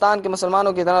افغانستان کے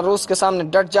مسلمانوں کی طرح روس کے سامنے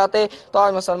ڈٹ جاتے تو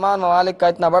آج مسلمان ممالک کا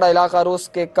اتنا بڑا علاقہ روس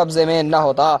کے قبضے میں نہ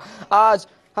ہوتا۔ آج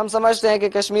ہم سمجھتے ہیں کہ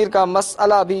کشمیر کا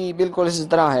مسئلہ بھی بالکل اسی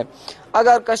طرح ہے۔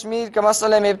 اگر کشمیر کے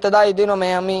مسئلے میں ابتدائی دنوں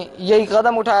میں ہمیں یہی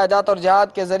قدم اٹھایا جاتا اور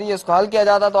جہاد کے ذریعے اس کو حل کیا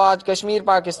جاتا تو آج کشمیر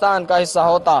پاکستان کا حصہ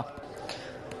ہوتا۔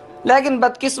 لیکن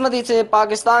بدقسمتی سے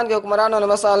پاکستان کے حکمرانوں نے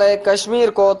مسئلہ کشمیر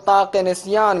کو طاق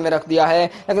نسیان میں رکھ دیا ہے۔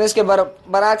 لیکن اس کے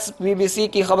برعکس BBC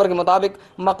کی خبر کے مطابق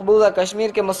مقبوضہ کشمیر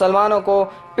کے مسلمانوں کو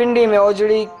پنڈی میں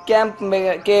اوجڑی کیمپ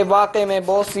کے واقعے میں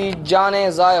بہت سی جانیں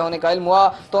ضائع ہونے کا علم ہوا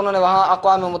تو انہوں نے وہاں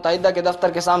اقوام متحدہ کے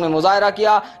دفتر کے سامنے مظاہرہ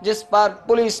کیا، جس پر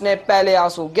پولیس نے پہلے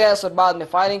آنسو گیس اور بعد میں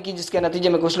فائرنگ کی، جس کے نتیجے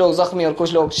میں کچھ لوگ زخمی اور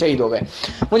کچھ لوگ شہید ہو گئے۔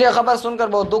 مجھے خبر سن کر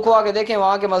بہت دکھ ہوا کہ دیکھیں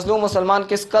وہاں کے مظلوم مسلمان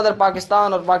کس قدر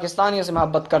پاکستان اور پاکستانیوں سے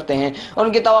محبت کرتے ہیں اور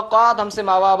ان کی توقعات ہم سے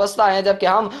وابستہ ہیں، جبکہ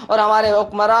ہم اور ہمارے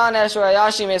حکمران عیش و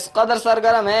عیاشی میں اس قدر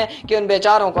سرگرم ہیں کہ ان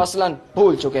بیچاروں کو اصلاً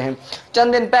بھول چکے ہیں۔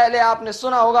 چند دن پہلے آپ نے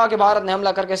سنا ہوگا کہ بھارت نے حملہ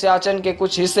کر کے سیاچن کے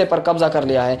کچھ حصے پر قبضہ کر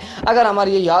لیا ہے۔ اگر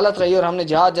ہماری یہی حالت رہی اور ہم نے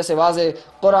جہاد جیسے واضح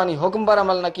قرآنی حکم پر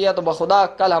عمل نہ کیا تو بخدا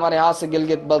کل ہمارے ہاتھ سے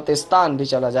گلگت بلتستان بھی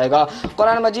چلا جائے گا۔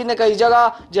 قرآن مجید نے کئی جگہ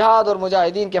جہاد اور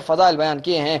مجاہدین کے فضائل بیان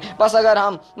کیے ہیں۔ بس اگر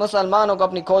ہم مسلمانوں کو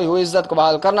اپنی کھوئی ہوئی عزت کو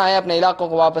بحال کرنا ہے، اپنے علاقوں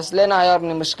کو واپس لینا ہے اور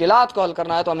اپنی مشکلات کو حل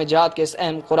کرنا ہے تو ہمیں جہاد کے اس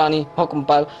اہم قرآنی حکم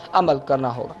پر عمل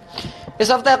کرنا ہوگا۔ اس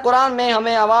ہفتہ قرآن میں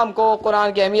ہمیں عوام کو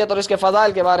قرآن کی اہمیت اور اس کے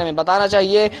فضائل کے بارے میں بتانا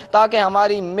چاہیے تاکہ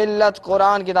ہماری ملت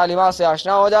قرآن کی تعلیمات سے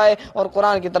آشنا ہو جائے اور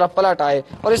قرآن کی طرف پلٹ آئے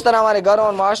اور اس طرح ہمارے گھروں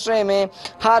اور معاشرے میں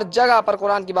ہر جگہ پر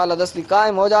قرآن کی بالادستی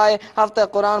قائم ہو جائے۔ ہفتہ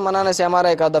قرآن منانے سے ہمارا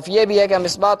ایک ہدف یہ بھی ہے کہ ہم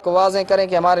اس بات کو واضح کریں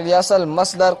کہ ہمارے لیے اصل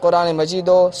مصدر قرآن مجید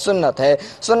و سنت ہے۔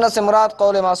 سنت سے مراد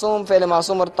قول معصوم، فعل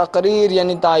معصوم اور تقریر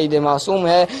یعنی تائید معصوم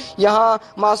ہے۔ یہاں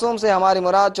معصوم سے ہماری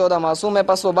مراد 14 معصوم ہے۔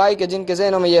 پس وہ بھائی کہ جن کے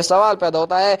ذہنوں میں یہ سوال پیدا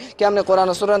ہوتا ہے کہ ہم نے قرآن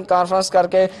و سنت کانفرنس کر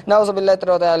کے نعوذ باللہ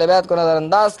تعالی اہل بیت کو نظر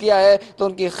انداز کیا ہے تو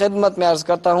ان کی خدمت میں عرض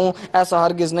کرتا ہوں ایسا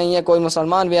ہرگز نہیں ہے۔ کوئی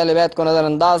مسلمان بھی اہل بیت کو نظر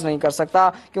انداز نہیں کر سکتا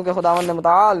کیونکہ خداوند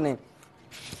متعال نے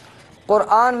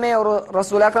قرآن میں اور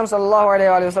رسول اکرم صلی اللہ علیہ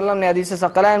وآلہ وسلم نے حدیث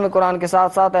ثقلین میں قرآن کے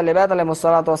ساتھ ساتھ اہل بیت علیہ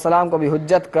الصلوۃ والسلام کو بھی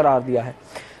حجت قرار دیا ہے۔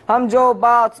 ہم جو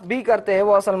بات بھی کرتے ہیں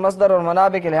وہ اصل مصدر اور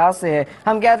منابع کے لحاظ سے ہے۔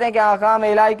 ہم کہتے ہیں کہ احکام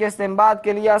الہی کے استنباط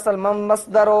کے لیے اصل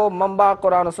مصدر و منبع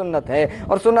قرآن و سنت ہے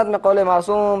اور سنت میں قول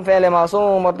معصوم، فعل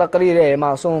معصوم اور تقریر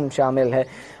معصوم شامل ہے۔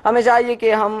 ہمیں چاہیے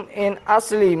کہ ہم ان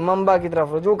اصلی منبع کی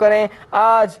طرف رجوع کریں۔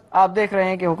 آج آپ دیکھ رہے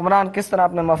ہیں کہ حکمران کس طرح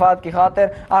اپنے مفاد کی خاطر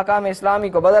احکام اسلامی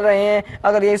کو بدل رہے ہیں۔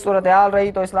 اگر یہی صورتحال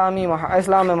رہی تو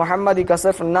اسلام محمدی کا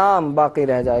صرف نام باقی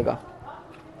رہ جائے گا۔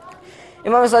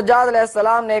 امام سجاد علیہ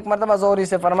السلام نے ایک مرتبہ زہری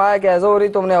سے فرمایا کہ اے زہری،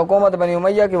 تم نے حکومت بنی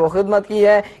امیہ کی وہ خدمت کی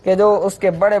ہے کہ جو اس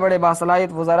کے بڑے بڑے باصلاحیت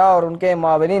وزراء اور ان کے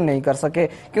معاونین نہیں کر سکے،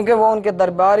 کیونکہ وہ ان کے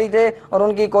درباری تھے اور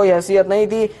ان کی کوئی حیثیت نہیں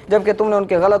تھی، جبکہ تم نے ان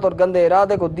کے غلط اور گندے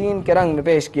ارادے کو دین کے رنگ میں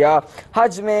پیش کیا۔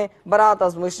 حج میں برات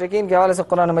از مشرکین کے حوالے سے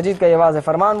قرآن مجید کا یہ واضح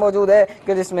فرمان موجود ہے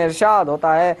کہ جس میں ارشاد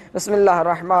ہوتا ہے بسم اللہ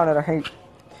الرحمن الرحیم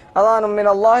अज़ान मिन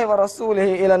अल्लाह व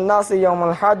रसूलिही इला अन्नास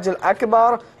यौमल हज्जिल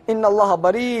अकबर इन्न अल्लाह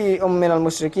बरीउम मिनल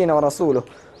मुशरिकीन व रसूलुहु।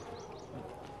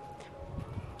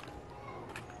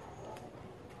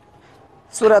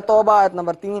 सूरह तौबा आयत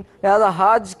नंबर 3। लिहाजा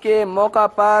हज के मौका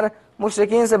पर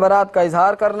मुशरिकीन से बरात का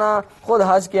इजहार करना खुद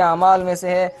हज के अमाल में से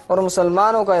है और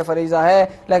मुसलमानों का यह फरीज़ा है,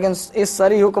 लेकिन इस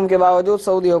सरी हुक्म के बावजूद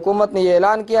सऊदी हुकूमत ने यह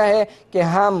ऐलान किया है कि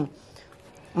हम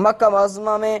मक्का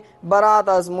मुअज़्ज़मा में बरात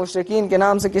अज़ मुशरिकीन के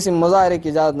नाम से किसी मुज़ाहरे की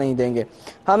इजाज़त नहीं देंगे।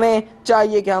 हमें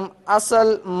चाहिए कि हम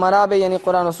असल मनाबे यानी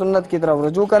कुरान और सुन्नत की तरफ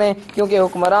रुजू करें, क्योंकि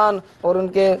हुक्मरान और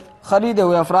उनके ख़रीदे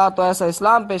हुए अफराद तो ऐसा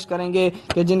इस्लाम पेश करेंगे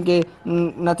कि जिनके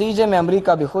नतीजे में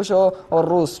अमेरिका भी खुश हो और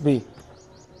रूस भी,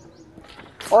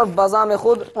 और बज़ाम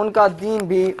खुद उनका दीन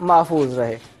भी महफूज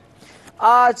रहे।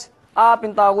 आज आप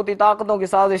इन तागूती ताकतों की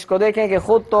साजिश को देखें कि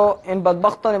खुद तो इन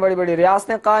बदबख्तों ने बड़ी बड़ी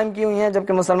रियासतें कायम की हुई हैं,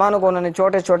 जबकि मुसलमानों को उन्होंने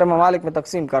छोटे छोटे ममालिक में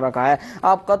तकसीम कर रखा है।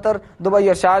 आप कतर, दुबई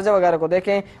और शारजा वगैरह को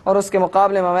देखें और उसके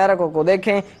मुकाबले में अमेरिका को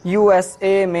देखें।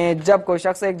 USA में जब कोई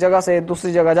शख्स एक जगह से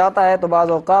दूसरी जगह जाता है तो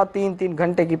बाज़ औक़ात 3-3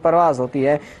 घंटे की परवाज़ होती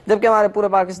है, जबकि हमारे पूरे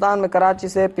पाकिस्तान में कराची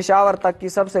से पेशावर तक की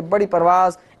सबसे बड़ी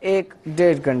परवाज़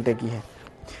 1-1.5 घंटे की है।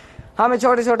 हमें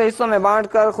छोटे छोटे हिस्सों में बांट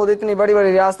कर खुद इतनी बड़ी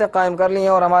बड़ी रियासतें कायम कर ली हैं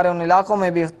और हमारे उन इलाकों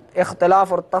में भी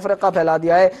इख्तलाफ और तफरीका फैला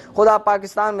दिया है। खुद आप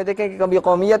पाकिस्तान में देखें कि कभी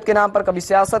कौमियत के नाम पर, कभी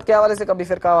सियासत के हवाले से, कभी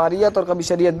फ़िरकावारियत और कभी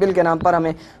शरीयत बिल के नाम पर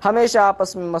हमें हमेशा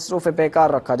आपस में मसरूफ़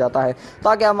बेकार रखा जाता है,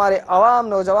 ताकि हमारे अवाम,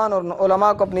 नौजवान और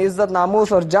उलमा को अपनी इज़्ज़त,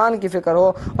 नामूस और जान की फ़िक्र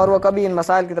हो और वह कभी इन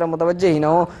मसाइल की तरफ मुतवज्जे ही न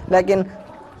हो, लेकिन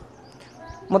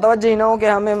मुतवज्जे ही न हो कि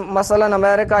हमें मसलन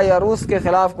अमेरिका या रूस के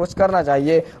ख़िलाफ़ कुछ करना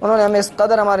चाहिए। उन्होंने हमें इस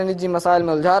कदर हमारे निजी मसाइल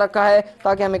में उलझा रखा है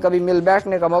ताकि हमें कभी मिल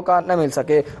बैठने का मौका न मिल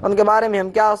सके, उनके बारे में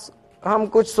हम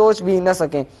कुछ सोच भी न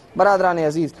सकें। बरादरान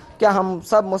अजीज़, क्या हम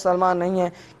सब मुसलमान नहीं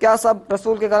हैं? क्या सब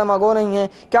रसूल के कलमा गो नहीं हैं?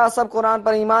 क्या सब कुरान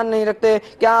पर ईमान नहीं रखते?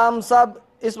 क्या हम सब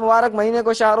इस मुबारक महीने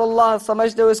को शहरुल्लाह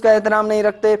समझते हुए इसका एहतराम नहीं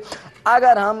रखते?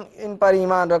 अगर हम इन पर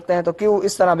ईमान रखते हैं तो क्यों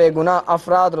इस तरह बेगुनाह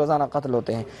अफराद रोज़ाना कत्ल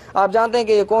होते हैं? आप जानते हैं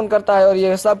कि ये कौन करता है और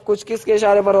ये सब कुछ किसके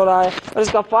इशारे पर हो रहा है और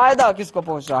इसका फ़ायदा किसको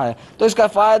पहुंच रहा है? तो इसका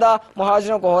फ़ायदा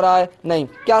मुहाजिरों को हो रहा है? नहीं।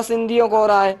 क्या सिंधियों को हो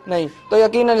रहा है? नहीं। तो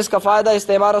यकीनन इसका फ़ायदा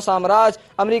इस्तेमार और साम्राज्य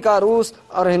अमेरिका, रूस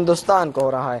और हिंदुस्तान को हो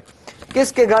रहा है।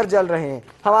 किसके घर जल रहे हैं?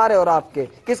 हमारे और आपके।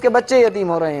 किसके बच्चे यतीम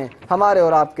हो रहे हैं? हमारे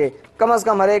और आपके। कम अज़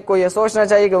कम हर एक को यह सोचना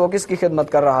चाहिए कि वो किसकी खिदमत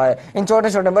कर रहा है। इन छोटे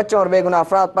छोटे बच्चों और बेगुनाह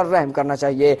अफराद पर रहम करना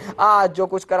चाहिए। आज जो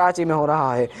कुछ कराची में हो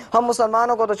रहा है, हम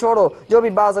मुसलमानों को तो छोड़ो, जो भी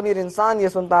बाज़मीर इंसान ये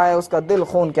सुनता है उसका दिल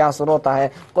खून क्या आंसू रोता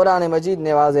है। कुरान मजीद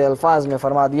ने वाज़ेह अल्फाज में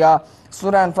फरमा दिया,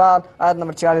 सूरह अनफाल आयत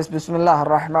नंबर 46, बिस्मिल्लाहिर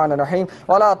रहमानिर रहीम,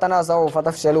 वला तनाज़उ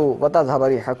फतफशलू वतज़हब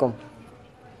रिहुकुम।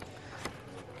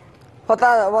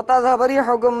 वतज़हब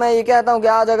हुक्म। मैं ये कहता हूँ कि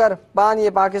आज अगर बानी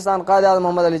पाकिस्तान क़ायद-ए-आज़म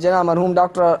मोहम्मद अली जिन्ना, मरहूम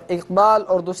डॉक्टर इकबाल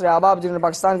और दूसरे अहबाब जिन्होंने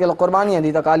पाकिस्तान के लिए कुर्बानियाँ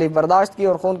दी, तकालीफ बर्दाश्त की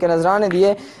और खून के नजराने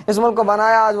दिए, इस मुल्क को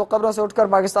बनाया, आज वो कब्रों से उठकर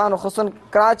पाकिस्तान और खुसूसन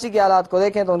कराची के हालात को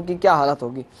देखें तो उनकी क्या हालत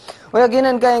होगी। वो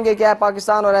यकीनन कहेंगे कि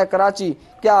पाकिस्तान और कराची,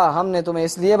 क्या हमने तुम्हें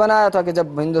इसलिए बनाया था कि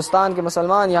जब हिंदुस्तान के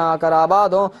मुसलमान यहाँ आकर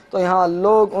आबाद हों तो यहाँ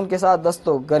लोग उनके साथ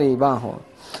दस्तो गरीबां हों।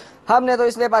 हमने तो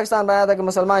इसलिए पाकिस्तान बनाया था कि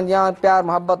मुसलमान यहाँ प्यार,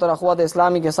 मोहब्बत और अख़वत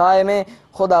इस्लामी के साए में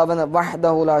खुदा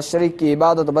वहदहु ला शरीक की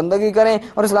इबादत और बंदगी करें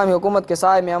और इस्लामी हुकूमत के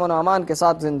साए में अमन व अमान के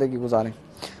साथ ज़िंदगी गुजारें।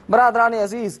 बरादरान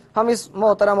अज़ीज़, हम इस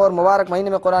मोहतरम और मुबारक महीने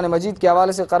में कुरान मजीद के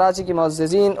हवाले से कराची की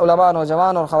मुअज़्ज़िज़ीन, उलमा,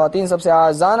 नौजवान और ख़वातीन सबसे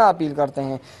आज़ाना अपील करते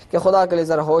हैं कि खुदा के लिए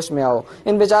ज़रा होश में आओ।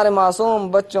 इन बेचारे मासूम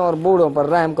बच्चों और बूढ़ों पर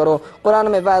रहम करो। कुरान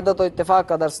में वहदत और इत्तिफ़ाक़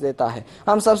का दर्स देता है।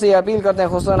 हम सबसे ये अपील करते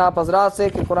हैं, खुसूसन आप हज़रात से,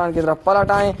 कि कुरान की तरफ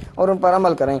पलट आएँ और उन पर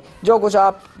अमल करें। जो कुछ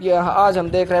ये आज हम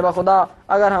देख रहे हैं, खुदा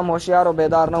अगर हम होशियार और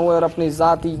बेदार न हुए और अपनी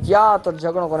ज़ातियात और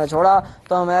झगड़ों को न छोड़ा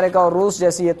तो अमेरिका और रूस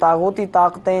जैसी ये तागूती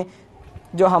ताकतें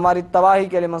जो हमारी तबाही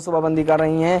के लिए मनसूबाबंदी कर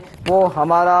रही हैं, वो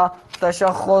हमारा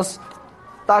तशख़्ख़ुस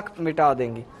तक मिटा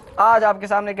देंगी। आज आपके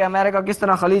सामने कि अमेरिका किस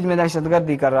तरह खलीज में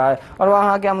दहशतगर्दी कर रहा है और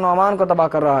वहाँ के अमन अमान को तबाह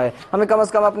कर रहा है। हमें कम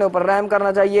अज़ कम अपने ऊपर रहम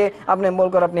करना चाहिए, अपने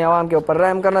मुल्क और अपने अवाम के ऊपर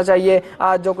रहम करना चाहिए।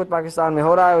 आज जो कुछ पाकिस्तान में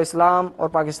हो रहा है वो इस्लाम और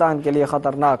पाकिस्तान के लिए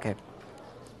ख़तरनाक है।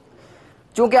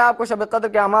 चूँकि आपको शब कद्र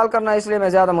के अमाल करना है, इसलिए मैं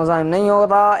ज़्यादा मुज़ाहिम नहीं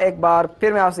होता। एक बार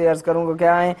फिर मैं आपसे अर्ज़ करूँगा कि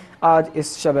आएँ आज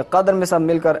इस शब कद्र में सब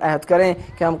मिलकर अहद करें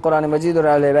कि हम कुरान मजीद और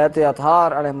अहले बैत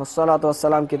अतहार अलैहिमुस्सलातु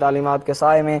वस्सलाम की तालीमात के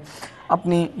साए में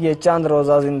अपनी ये चंद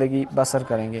रोज़ा ज़िंदगी बसर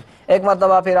करेंगे। एक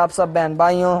मरतबा फिर आप सब बहन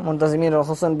भाइयों, मुंतज़िमीन और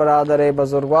खुसूसन बरादर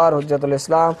बुज़ुर्गवार हुज्जतुल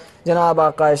इस्लाम जनाब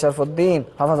आक़ा शरफ़ुद्दीन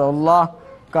हफ़िज़हुल्लाह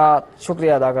का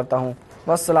शुक्रिया अदा करता हूँ।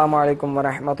 वस्सलामु अलैकुम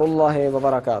वरहमतुल्लाहि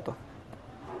वबरकातुहू।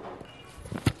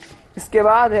 इसके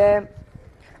बाद है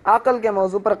अक़ल के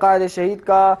मौजू पर क़ायद शहीद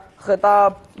का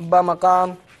ख़िताब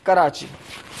बमक़ाम कराची।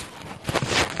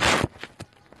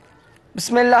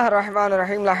 بسم اللہ الرحمن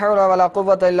الرحیم لا حول ولا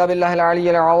قوة الا باللہ العلی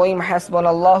العظیم حسبنا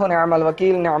اللہ نعم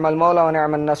الوکیل نعم المولا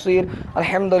ونعم النصیر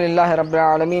الحمد للہ رب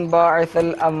العالمین باعث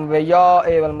الانبیاء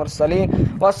والمرسلین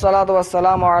والصلاة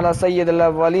والسلام علی سید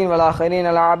الاولین والآخرین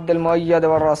العبد المؤید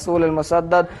والرسول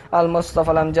المسدد المصطفى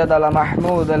الامجد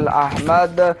المحمود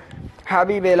الاحمد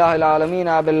حبیب الہ العالمین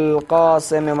ابی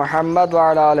القاسم محمد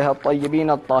وعلی آلہ الطیبین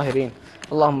الطاہرین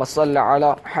اللہم صل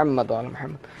علی محمد وعلی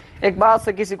محمد۔ ایک بات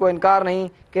سے کسی کو انکار نہیں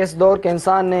کہ اس دور کے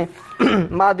انسان نے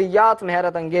مادیات میں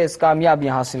حیرت انگیز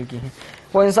کامیابیاں حاصل کی ہیں۔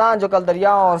 وہ انسان جو کل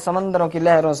دریاؤں اور سمندروں کی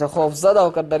لہروں سے خوف زدہ ہو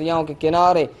کر دریاؤں کے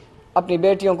کنارے اپنی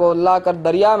بیٹیوں کو لا کر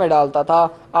دریا میں ڈالتا تھا،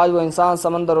 آج وہ انسان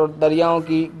سمندر اور دریاؤں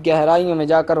کی گہرائیوں میں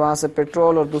جا کر وہاں سے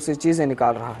پٹرول اور دوسری چیزیں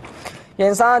نکال رہا ہے۔ یہ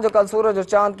انسان جو کل سورج اور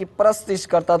چاند کی پرستش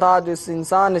کرتا تھا، جو اس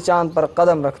انسان نے چاند پر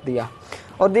قدم رکھ دیا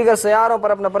اور دیگر سیاروں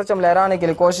پر اپنا پرچم لہرانے کے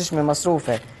لیے کوشش میں مصروف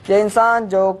ہے۔ یہ انسان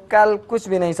جو کل کچھ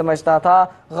بھی نہیں سمجھتا تھا،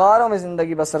 غاروں میں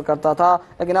زندگی بسر کرتا تھا،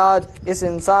 لیکن آج اس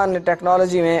انسان نے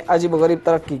ٹیکنالوجی میں عجیب و غریب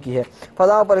ترقی کی ہے۔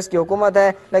 فضاؤں پر اس کی حکومت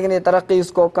ہے، لیکن یہ ترقی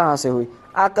اس کو کہاں سے ہوئی؟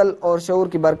 عقل اور شعور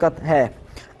کی برکت ہے۔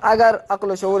 اگر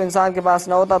عقل و شعور انسان کے پاس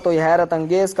نہ ہوتا تو یہ حیرت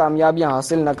انگیز کامیابیاں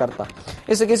حاصل نہ کرتا۔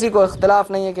 اس سے کسی کو اختلاف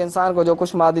نہیں ہے کہ انسان کو جو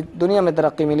کچھ مادی دنیا میں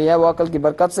ترقی ملی ہے وہ عقل کی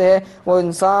برکت سے ہے، وہ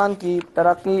انسان کی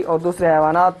ترقی اور دوسرے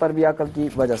حیوانات پر بھی عقل کی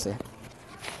وجہ سے ہے۔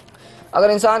 اگر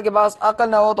انسان کے پاس عقل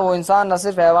نہ ہو تو وہ انسان نہ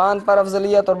صرف حیوان پر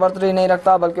افضلیت اور برتری نہیں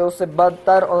رکھتا بلکہ اس سے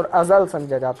بدتر اور اذل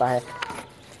سمجھا جاتا ہے۔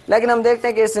 لیکن ہم دیکھتے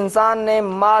ہیں کہ اس انسان نے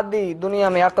مادی دنیا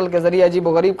میں عقل کے ذریعے عجیب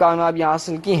و غریب کامیابیاں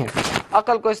حاصل کی ہیں۔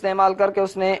 عقل کو استعمال کر کے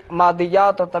اس نے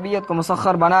مادیات اور طبیعت کو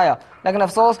مسخر بنایا، لیکن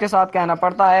افسوس کے ساتھ کہنا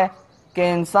پڑتا ہے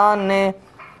کہ انسان نے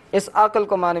اس عقل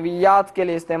کو معنویات کے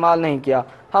لیے استعمال نہیں کیا۔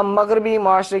 ہم مغربی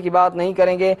معاشرے کی بات نہیں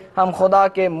کریں گے، ہم خدا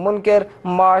کے منکر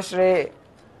معاشرے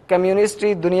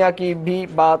کمیونسٹی دنیا کی بھی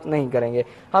بات نہیں کریں گے،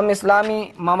 ہم اسلامی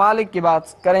ممالک کی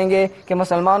بات کریں گے کہ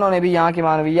مسلمانوں نے بھی یہاں کی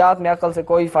معنویات میں عقل سے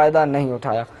کوئی فائدہ نہیں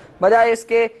اٹھایا، بجائے اس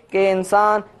کے کہ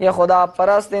انسان، یہ خدا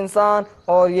پرست انسان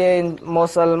اور یہ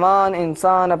مسلمان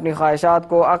انسان اپنی خواہشات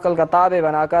کو عقل کا تابع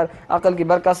بنا کر عقل کی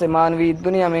برکت سے معنوی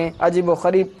دنیا میں عجیب و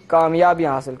غریب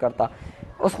کامیابیاں حاصل کرتا۔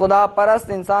 اس خدا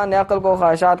پرست انسان نے عقل کو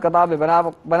خواہشات کا تابع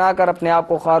بنا کر اپنے آپ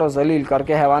کو خوار و ذلیل کر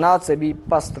کے حیوانات سے بھی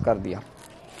پست کر دیا۔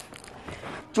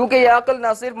 چونکہ یہ عقل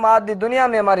نہ صرف مادی دنیا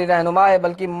میں ہماری رہنما ہے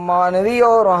بلکہ معنوی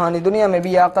اور روحانی دنیا میں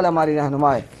بھی یہ عقل ہماری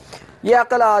رہنما ہے۔ یہ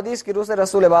عقل احادیث کی روح سے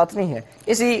رسول باطنی ہے۔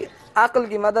 اسی عقل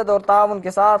کی مدد اور تعاون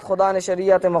کے ساتھ خدا نے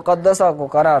شریعت مقدسہ کو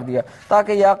قرار دیا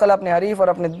تاکہ یہ عقل اپنے حریف اور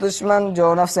اپنے دشمن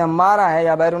جو نفس امارہ ہے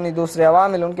یا بیرونی دوسرے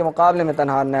عوامل ان کے مقابلے میں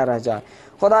تنہا نہ رہ جائے۔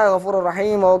 خدا غفور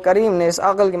الرحیم و کریم نے اس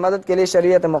عقل کی مدد کے لیے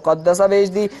شریعت مقدسہ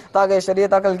بھیج دی تاکہ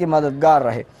شریعت عقل کی مددگار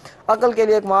رہے، عقل کے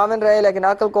لیے ایک معاون رہے، لیکن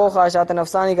عقل کو خواہشات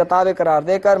نفسانی کا تابع قرار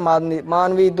دے کر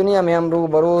مانوی دنیا میں ہم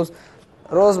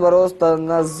روز بروز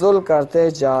تنزل کرتے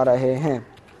جا رہے ہیں۔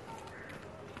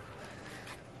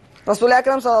 رسول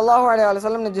اکرم صلی اللہ علیہ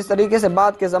وسلم نے جس طریقے سے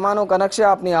بعد کے زمانوں کا نقشہ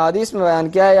اپنی احادیث میں بیان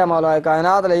کیا ہے، یا مولا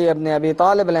کائنات علی ابن ابی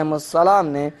طالب علیہ السلام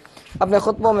نے اپنے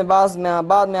خطبوں میں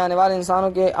بعد میں آنے والے انسانوں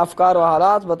کے افکار و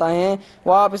حالات بتائے ہیں،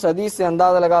 وہ آپ اس حدیث سے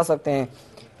اندازہ لگا سکتے ہیں۔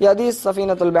 یہ حدیث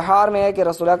سفینۃ البحار میں ہے کہ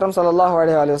رسول اکرم صلی اللہ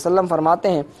علیہ وسلم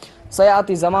فرماتے ہیں،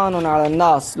 سیاتی زمان علی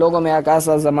الناس، لوگوں میں ایک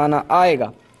ایسا زمانہ آئے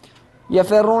گا،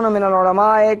 یفرون من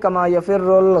العلماء کما یفر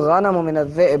الغنم من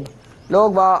الذئب،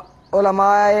 لوگ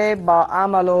علماء با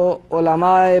عمل و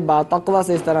علماء با تقوی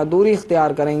سے اس طرح دوری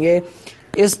اختیار کریں گے،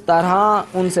 اس طرح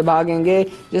ان سے بھاگیں گے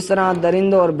جس طرح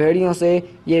درندوں اور بھیڑیوں سے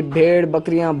یہ بھیڑ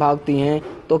بکریاں بھاگتی ہیں،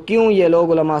 تو کیوں یہ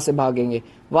لوگ علماء سے بھاگیں گے؟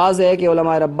 واضح ہے کہ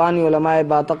علماء ربانی، علماء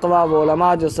با تقوی، وہ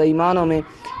علماء جو صحیح معنوں میں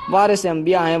وارث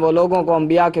انبیاء ہیں، وہ لوگوں کو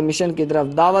انبیاء کے مشن کی طرف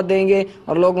دعوت دیں گے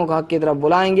اور لوگوں کو حق کی طرف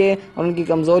بلائیں گے اور ان کی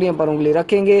کمزوریوں پر انگلی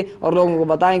رکھیں گے اور لوگوں کو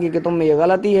بتائیں گے کہ تم میں یہ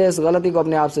غلطی ہے، اس غلطی کو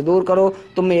اپنے آپ سے دور کرو،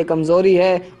 تم میں یہ کمزوری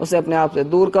ہے، اسے اپنے آپ سے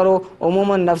دور کرو۔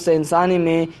 عموماً نفس انسانی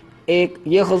میں ایک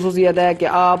یہ خصوصیت ہے کہ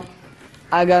آپ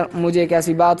اگر مجھے ایک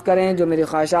ایسی بات کریں جو میری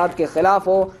خواہشات کے خلاف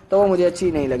ہو تو وہ مجھے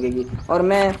اچھی نہیں لگے گی اور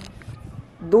میں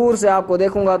دور سے آپ کو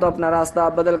دیکھوں گا تو اپنا راستہ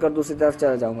بدل کر دوسری طرف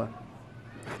چلا جاؤں گا۔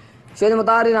 شیخ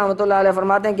مطہری رحمۃ اللہ علیہ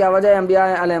فرماتے ہیں، کیا وجہ انبیاء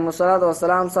علیہ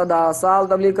السلام 100 سال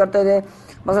تبلیغ کرتے تھے؟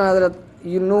 مثلا حضرت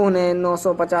نوح نے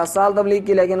 950 سال تبلیغ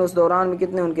کی، لیکن اس دوران میں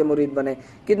کتنے ان کے مرید بنے،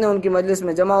 کتنے ان کی مجلس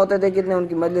میں جمع ہوتے تھے، کتنے ان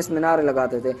کی مجلس میں نعرے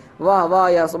لگاتے تھے، واہ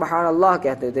واہ یا سبحان اللہ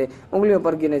کہتے تھے، انگلیوں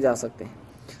پر گنے جا سکتے ہیں۔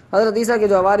 حضرت عیسیٰ کے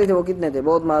جو حواری تھے وہ کتنے تھے؟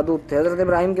 بہت محدود تھے۔ حضرت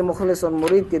ابراہیم کے مخلص اور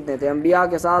مرید کتنے تھے؟ انبیاء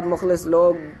کے ساتھ مخلص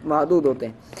لوگ محدود ہوتے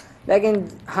ہیں، لیکن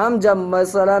ہم جب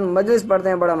مثلا مجلس پڑھتے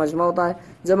ہیں بڑا مجمع ہوتا ہے،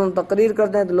 جب ہم تقریر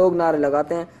کرتے ہیں تو لوگ نعرے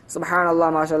لگاتے ہیں، سبحان اللہ،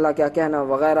 ماشاء اللہ، کیا کہنا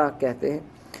وغیرہ کہتے ہیں۔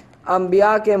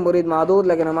 انبیاء کے مرید محدود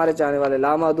لیکن ہمارے چاہنے والے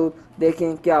لامحدود۔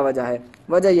 دیکھیں کیا وجہ ہے۔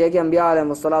 وجہ یہ ہے کہ انبیاء علیہ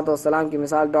الصلوۃ والسلام کی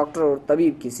مثال ڈاکٹر اور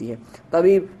طبیب کی سی ہے۔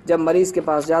 طبیب جب مریض کے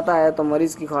پاس جاتا ہے تو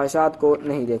مریض کی خواہشات کو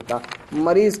نہیں دیکھتا،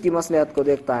 مریض کی مصلحت کو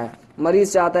دیکھتا ہے۔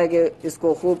 مریض چاہتا ہے کہ اس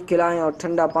کو خوب کھلائیں اور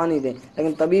ٹھنڈا پانی دیں،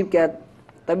 لیکن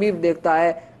طبیب دیکھتا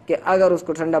ہے کہ اگر اس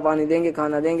کو ٹھنڈا پانی دیں گے،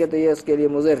 کھانا دیں گے تو یہ اس کے لیے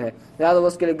مضر ہے، لہٰذا وہ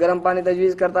اس کے لیے گرم پانی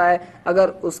تجویز کرتا ہے۔ اگر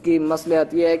اس کی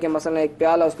مصلحت یہ ہے کہ مثلا ایک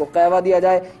پیالہ اس کو قہوہ دیا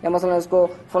جائے یا مثلا اس کو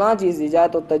فلاں چیز دی جائے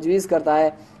تو تجویز کرتا ہے۔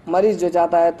 مریض جو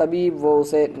چاہتا ہے طبیب وہ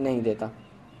اسے نہیں دیتا۔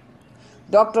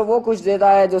 ڈاکٹر وہ کچھ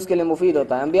دیتا ہے جو اس کے لیے مفید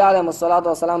ہوتا ہے۔ انبیاء علیہ الصلوۃ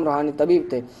والسلام روحانی طبیب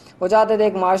تھے۔ وہ چاہتے تھے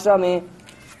ایک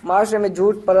معاشرے میں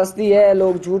جھوٹ پرستی ہے،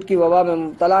 لوگ جھوٹ کی وبا میں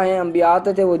مبتلا ہیں۔ انبیاء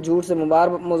آتے تھے، وہ جھوٹ سے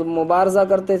مبارزہ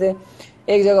کرتے تھے۔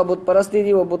 ایک جگہ بت پرستی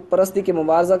تھی، وہ بت پرستی کی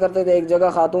مبارزہ کرتے تھے۔ ایک جگہ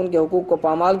خاتون کے حقوق کو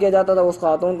پامال کیا جاتا تھا، اس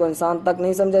خاتون کو انسان تک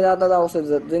نہیں سمجھا جاتا تھا، اسے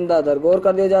زندہ درگور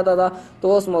کر دیا جاتا تھا،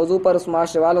 تو اس موضوع پر اس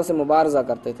معاشرے والوں سے مبارزہ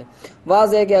کرتے تھے۔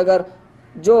 واضح ہے کہ اگر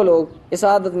جو لوگ اس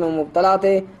عادت میں مبتلا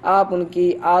تھے آپ ان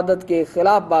کی عادت کے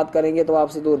خلاف بات کریں گے تو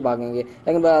آپ سے دور بھاگیں گے۔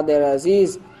 لیکن برادر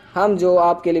عزیز، ہم جو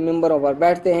آپ کے لیے ممبروں پر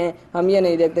بیٹھتے ہیں، ہم یہ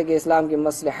نہیں دیکھتے کہ اسلام کی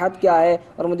مصلحت کیا ہے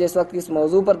اور مجھے اس وقت کس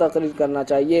موضوع پر تقریر کرنا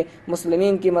چاہیے۔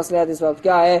 مسلمین کی مصلحت اس وقت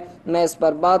کیا ہے، میں اس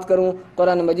پر بات کروں۔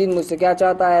 قرآن مجید مجھ سے کیا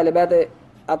چاہتا ہے، اہل بیت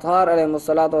اطہار علیہ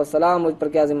الصلوۃ والسلام مجھ پر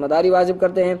کیا ذمہ داری واجب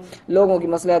کرتے ہیں، لوگوں کی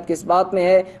مصلحت کس بات میں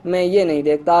ہے، میں یہ نہیں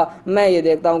دیکھتا۔ میں یہ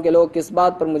دیکھتا ہوں کہ لوگ کس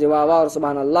بات پر مجھے واہ واہ اور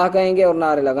سبحان اللہ کہیں گے اور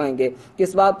نعرے لگائیں گے،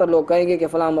 کس بات پر لوگ کہیں گے کہ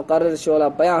فلاں مقرر شعلہ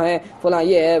بیاں ہے، فلاں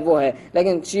یہ ہے وہ ہے۔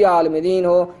 لیکن شیعہ عالم دین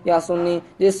ہو یا سنی،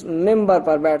 جس ممبر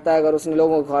پر بیٹھتا ہے اگر اس نے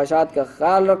لوگوں کی خواہشات کا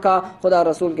خیال رکھا، خدا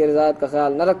رسول کی رضایت کا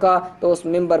خیال نہ رکھا، تو اس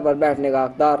ممبر پر بیٹھنے کا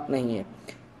حقدار نہیں ہے۔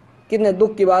 کتنے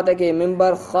دکھ کی بات ہے کہ یہ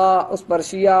ممبر خواہ اس پر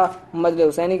شیعہ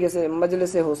مجلس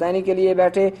حسینی کے لیے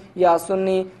بیٹھے یا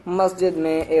سنی مسجد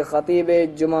میں ایک خطیب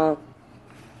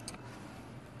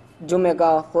جمعہ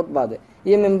کا خطبہ دے،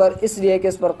 یہ ممبر اس لیے کہ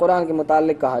اس پر قرآن کے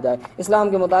متعلق کہا جائے، اسلام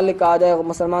کے متعلق کہا جائے،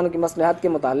 مسلمانوں کی مصلحت کے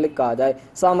متعلق کہا جائے،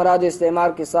 سامراج استعمار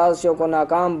کی سازشوں کو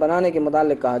ناکام بنانے کے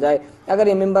متعلق کہا جائے۔ اگر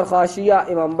یہ ممبر خواہ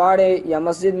شیعہ امام باڑے یا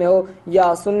مسجد میں ہو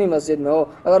یا سنی مسجد میں ہو،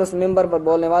 اگر اس ممبر پر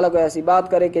بولنے والا کوئی ایسی بات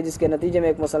کرے کہ جس کے نتیجے میں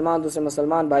ایک مسلمان دوسرے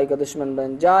مسلمان بھائی کا دشمن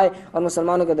بن جائے اور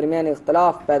مسلمانوں کے درمیان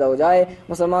اختلاف پیدا ہو جائے،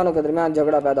 مسلمانوں کے درمیان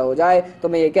جھگڑا پیدا ہو جائے، تو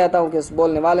میں یہ کہتا ہوں کہ اس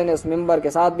بولنے والے نے اس ممبر کے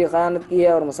ساتھ بھی خیانت کی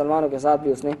ہے اور مسلمانوں کے ساتھ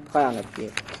بھی اس نے خیانت کی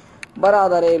ہے۔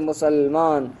 برادر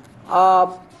مسلمان، آپ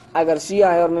اگر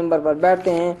شیعہ ہے اور ممبر پر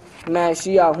بیٹھتے ہیں، میں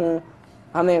شیعہ ہوں،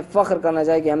 ہمیں فخر کرنا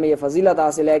چاہیے کہ ہمیں یہ فضیلت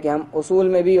حاصل ہے کہ ہم اصول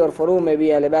میں بھی اور فروع میں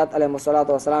بھی اہل بیت علیہ الصلوۃ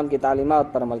والسلام کی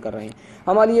تعلیمات پر عمل کر رہے ہیں۔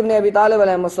 ہم علی ابن ابی طالب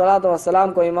علیہ الصلوۃ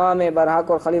والسلام کو امام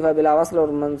برحق اور خلیفہ بلا وصل اور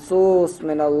منصوص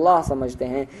من اللہ سمجھتے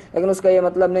ہیں، لیکن اس کا یہ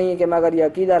مطلب نہیں ہے کہ میں اگر یہ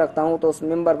عقیدہ رکھتا ہوں تو اس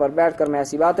ممبر پر بیٹھ کر میں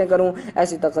ایسی باتیں کروں،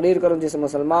 ایسی تقریر کروں جس سے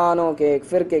مسلمانوں کے ایک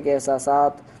فرقے کے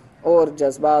احساسات اور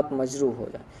جذبات مجروح ہو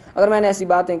جائیں۔ اگر میں نے ایسی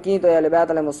باتیں کی تو اہل بیت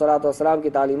علیہ الصلوۃ والسلام کی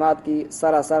تعلیمات کی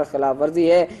سراسر خلاف ورزی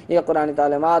ہے، یہ قرآن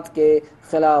تعلیمات کے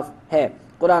خلاف ہے۔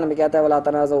 قرآن میں کہتا ہے وَلَا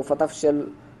تَنَازَعُوا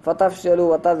فَتَفْشَلُوا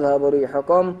وَتَذْهَبَ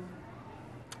رِيحُكُمْ،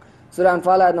 سورہ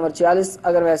انفال آیت نمبر 46۔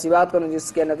 اگر میں ایسی بات کروں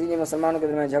جس کے نتیجے میں مسلمانوں کے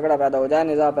درمیان جھگڑا پیدا ہو جائے،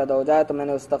 نزاع پیدا ہو جائے، تو میں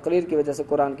نے اس تقریر کی وجہ سے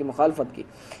قرآن کی مخالفت کی،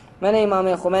 میں نے امام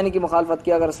خمینی کی مخالفت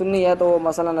کی۔ اگر سنی ہے تو وہ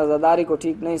مثلا عزاداری کو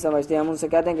ٹھیک نہیں سمجھتے، ہم ان سے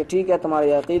کہتے ہیں کہ ٹھیک ہے تمہارا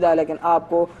یہ عقیدہ ہے، لیکن آپ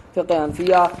کو فقہ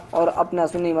حنفیہ اور اپنا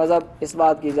سنی مذہب اس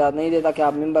بات کی اجازت نہیں دیتا کہ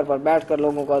آپ ممبر پر بیٹھ کر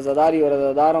لوگوں کو عزاداری اور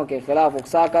عزاداروں کے خلاف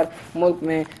اکسا کر ملک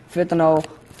میں فتنہ و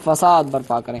فساد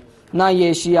برپا کریں۔ نہ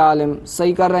یہ شیعہ عالم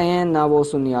صحیح کر رہے ہیں، نہ وہ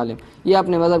سنی عالم، یہ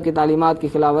اپنے مذہب کی تعلیمات کی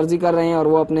خلاف ورزی کر رہے ہیں اور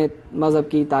وہ اپنے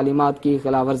مذہب کی تعلیمات کی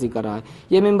خلاف ورزی کر رہا ہے۔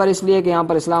 یہ ممبر اس لیے کہ یہاں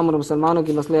پر اسلام اور مسلمانوں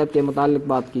کی مصلحت کے متعلق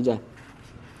بات کی جائے،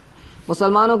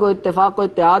 مسلمانوں کو اتفاق و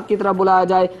اتحاد کی طرف بلایا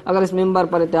جائے۔ اگر اس ممبر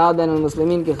پر اتحاد بین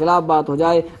المسلمین کے خلاف بات ہو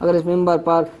جائے، اگر اس ممبر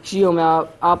پر شیعوں میں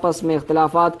آپس میں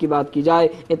اختلافات کی بات کی جائے،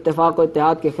 اتفاق و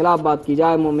اتحاد کے خلاف بات کی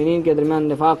جائے، مومنین کے درمیان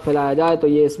نفاق پھیلایا جائے، تو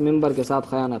یہ اس ممبر کے ساتھ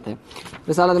خیانت ہے۔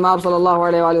 رسالت میں آپ صلی اللہ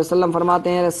علیہ وآلہ وسلم فرماتے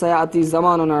ہیں سیاتی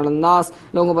زمان علی الناس،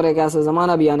 لوگوں پر ایک ایسا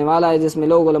زمانہ بھی آنے والا ہے جس میں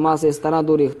لوگ علماء سے اس طرح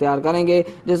دوری اختیار کریں گے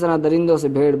جس طرح درندوں سے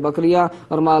بھیڑ بکریاں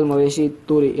اور مال مویشی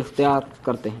دوری اختیار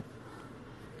کرتے ہیں۔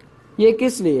 یہ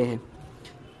کس لیے ہے؟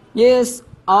 یہ اس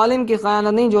عالم کی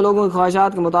خیانت نہیں جو لوگوں کی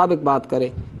خواہشات کے مطابق بات کرے،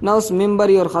 نہ اس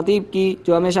ممبری اور خطیب کی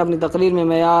جو ہمیشہ اپنی تقریر میں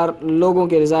معیار لوگوں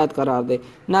کی رضایت قرار دے،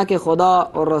 نہ کہ خدا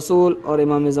اور رسول اور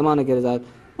امام زمانہ کی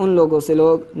رضایت۔ ان لوگوں سے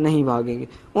لوگ نہیں بھاگیں گے،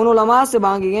 ان علماء سے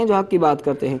بھاگیں گے جو حق کی بات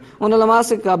کرتے ہیں، ان علماء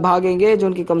سے بھاگیں گے جو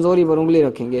ان کی کمزوری پر انگلی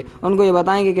رکھیں گے، ان کو یہ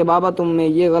بتائیں گے کہ بابا تم میں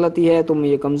یہ غلطی ہے، تم میں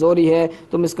یہ کمزوری ہے،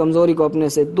 تم اس کمزوری کو اپنے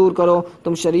سے دور کرو،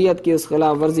 تم شریعت کی اس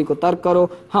خلاف ورزی کو ترک کرو۔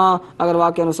 ہاں اگر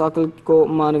واقعا اس عقل کو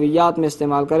معنویات میں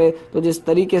استعمال کرے تو جس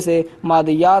طریقے سے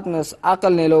مادیات میں اس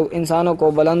عقل نے لوگ انسانوں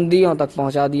کو بلندیوں تک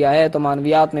پہنچا دیا ہے، تو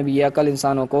معنویات میں بھی یہ عقل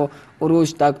انسانوں کو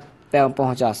عروج تک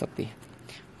پہنچا سکتی ہے۔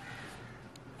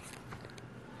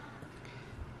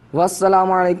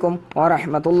 والسلام علیکم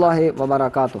ورحمۃ اللہ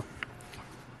وبرکاتہ۔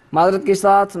 معذرت کے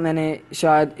ساتھ میں نے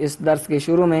شاید اس درس کے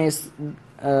شروع میں اس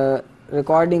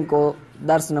ریکارڈنگ کو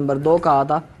درس نمبر 2 کہا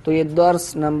تھا، تو یہ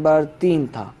درس نمبر 3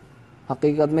 تھا،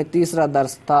 حقیقت میں تیسرا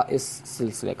درس تھا اس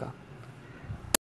سلسلے کا۔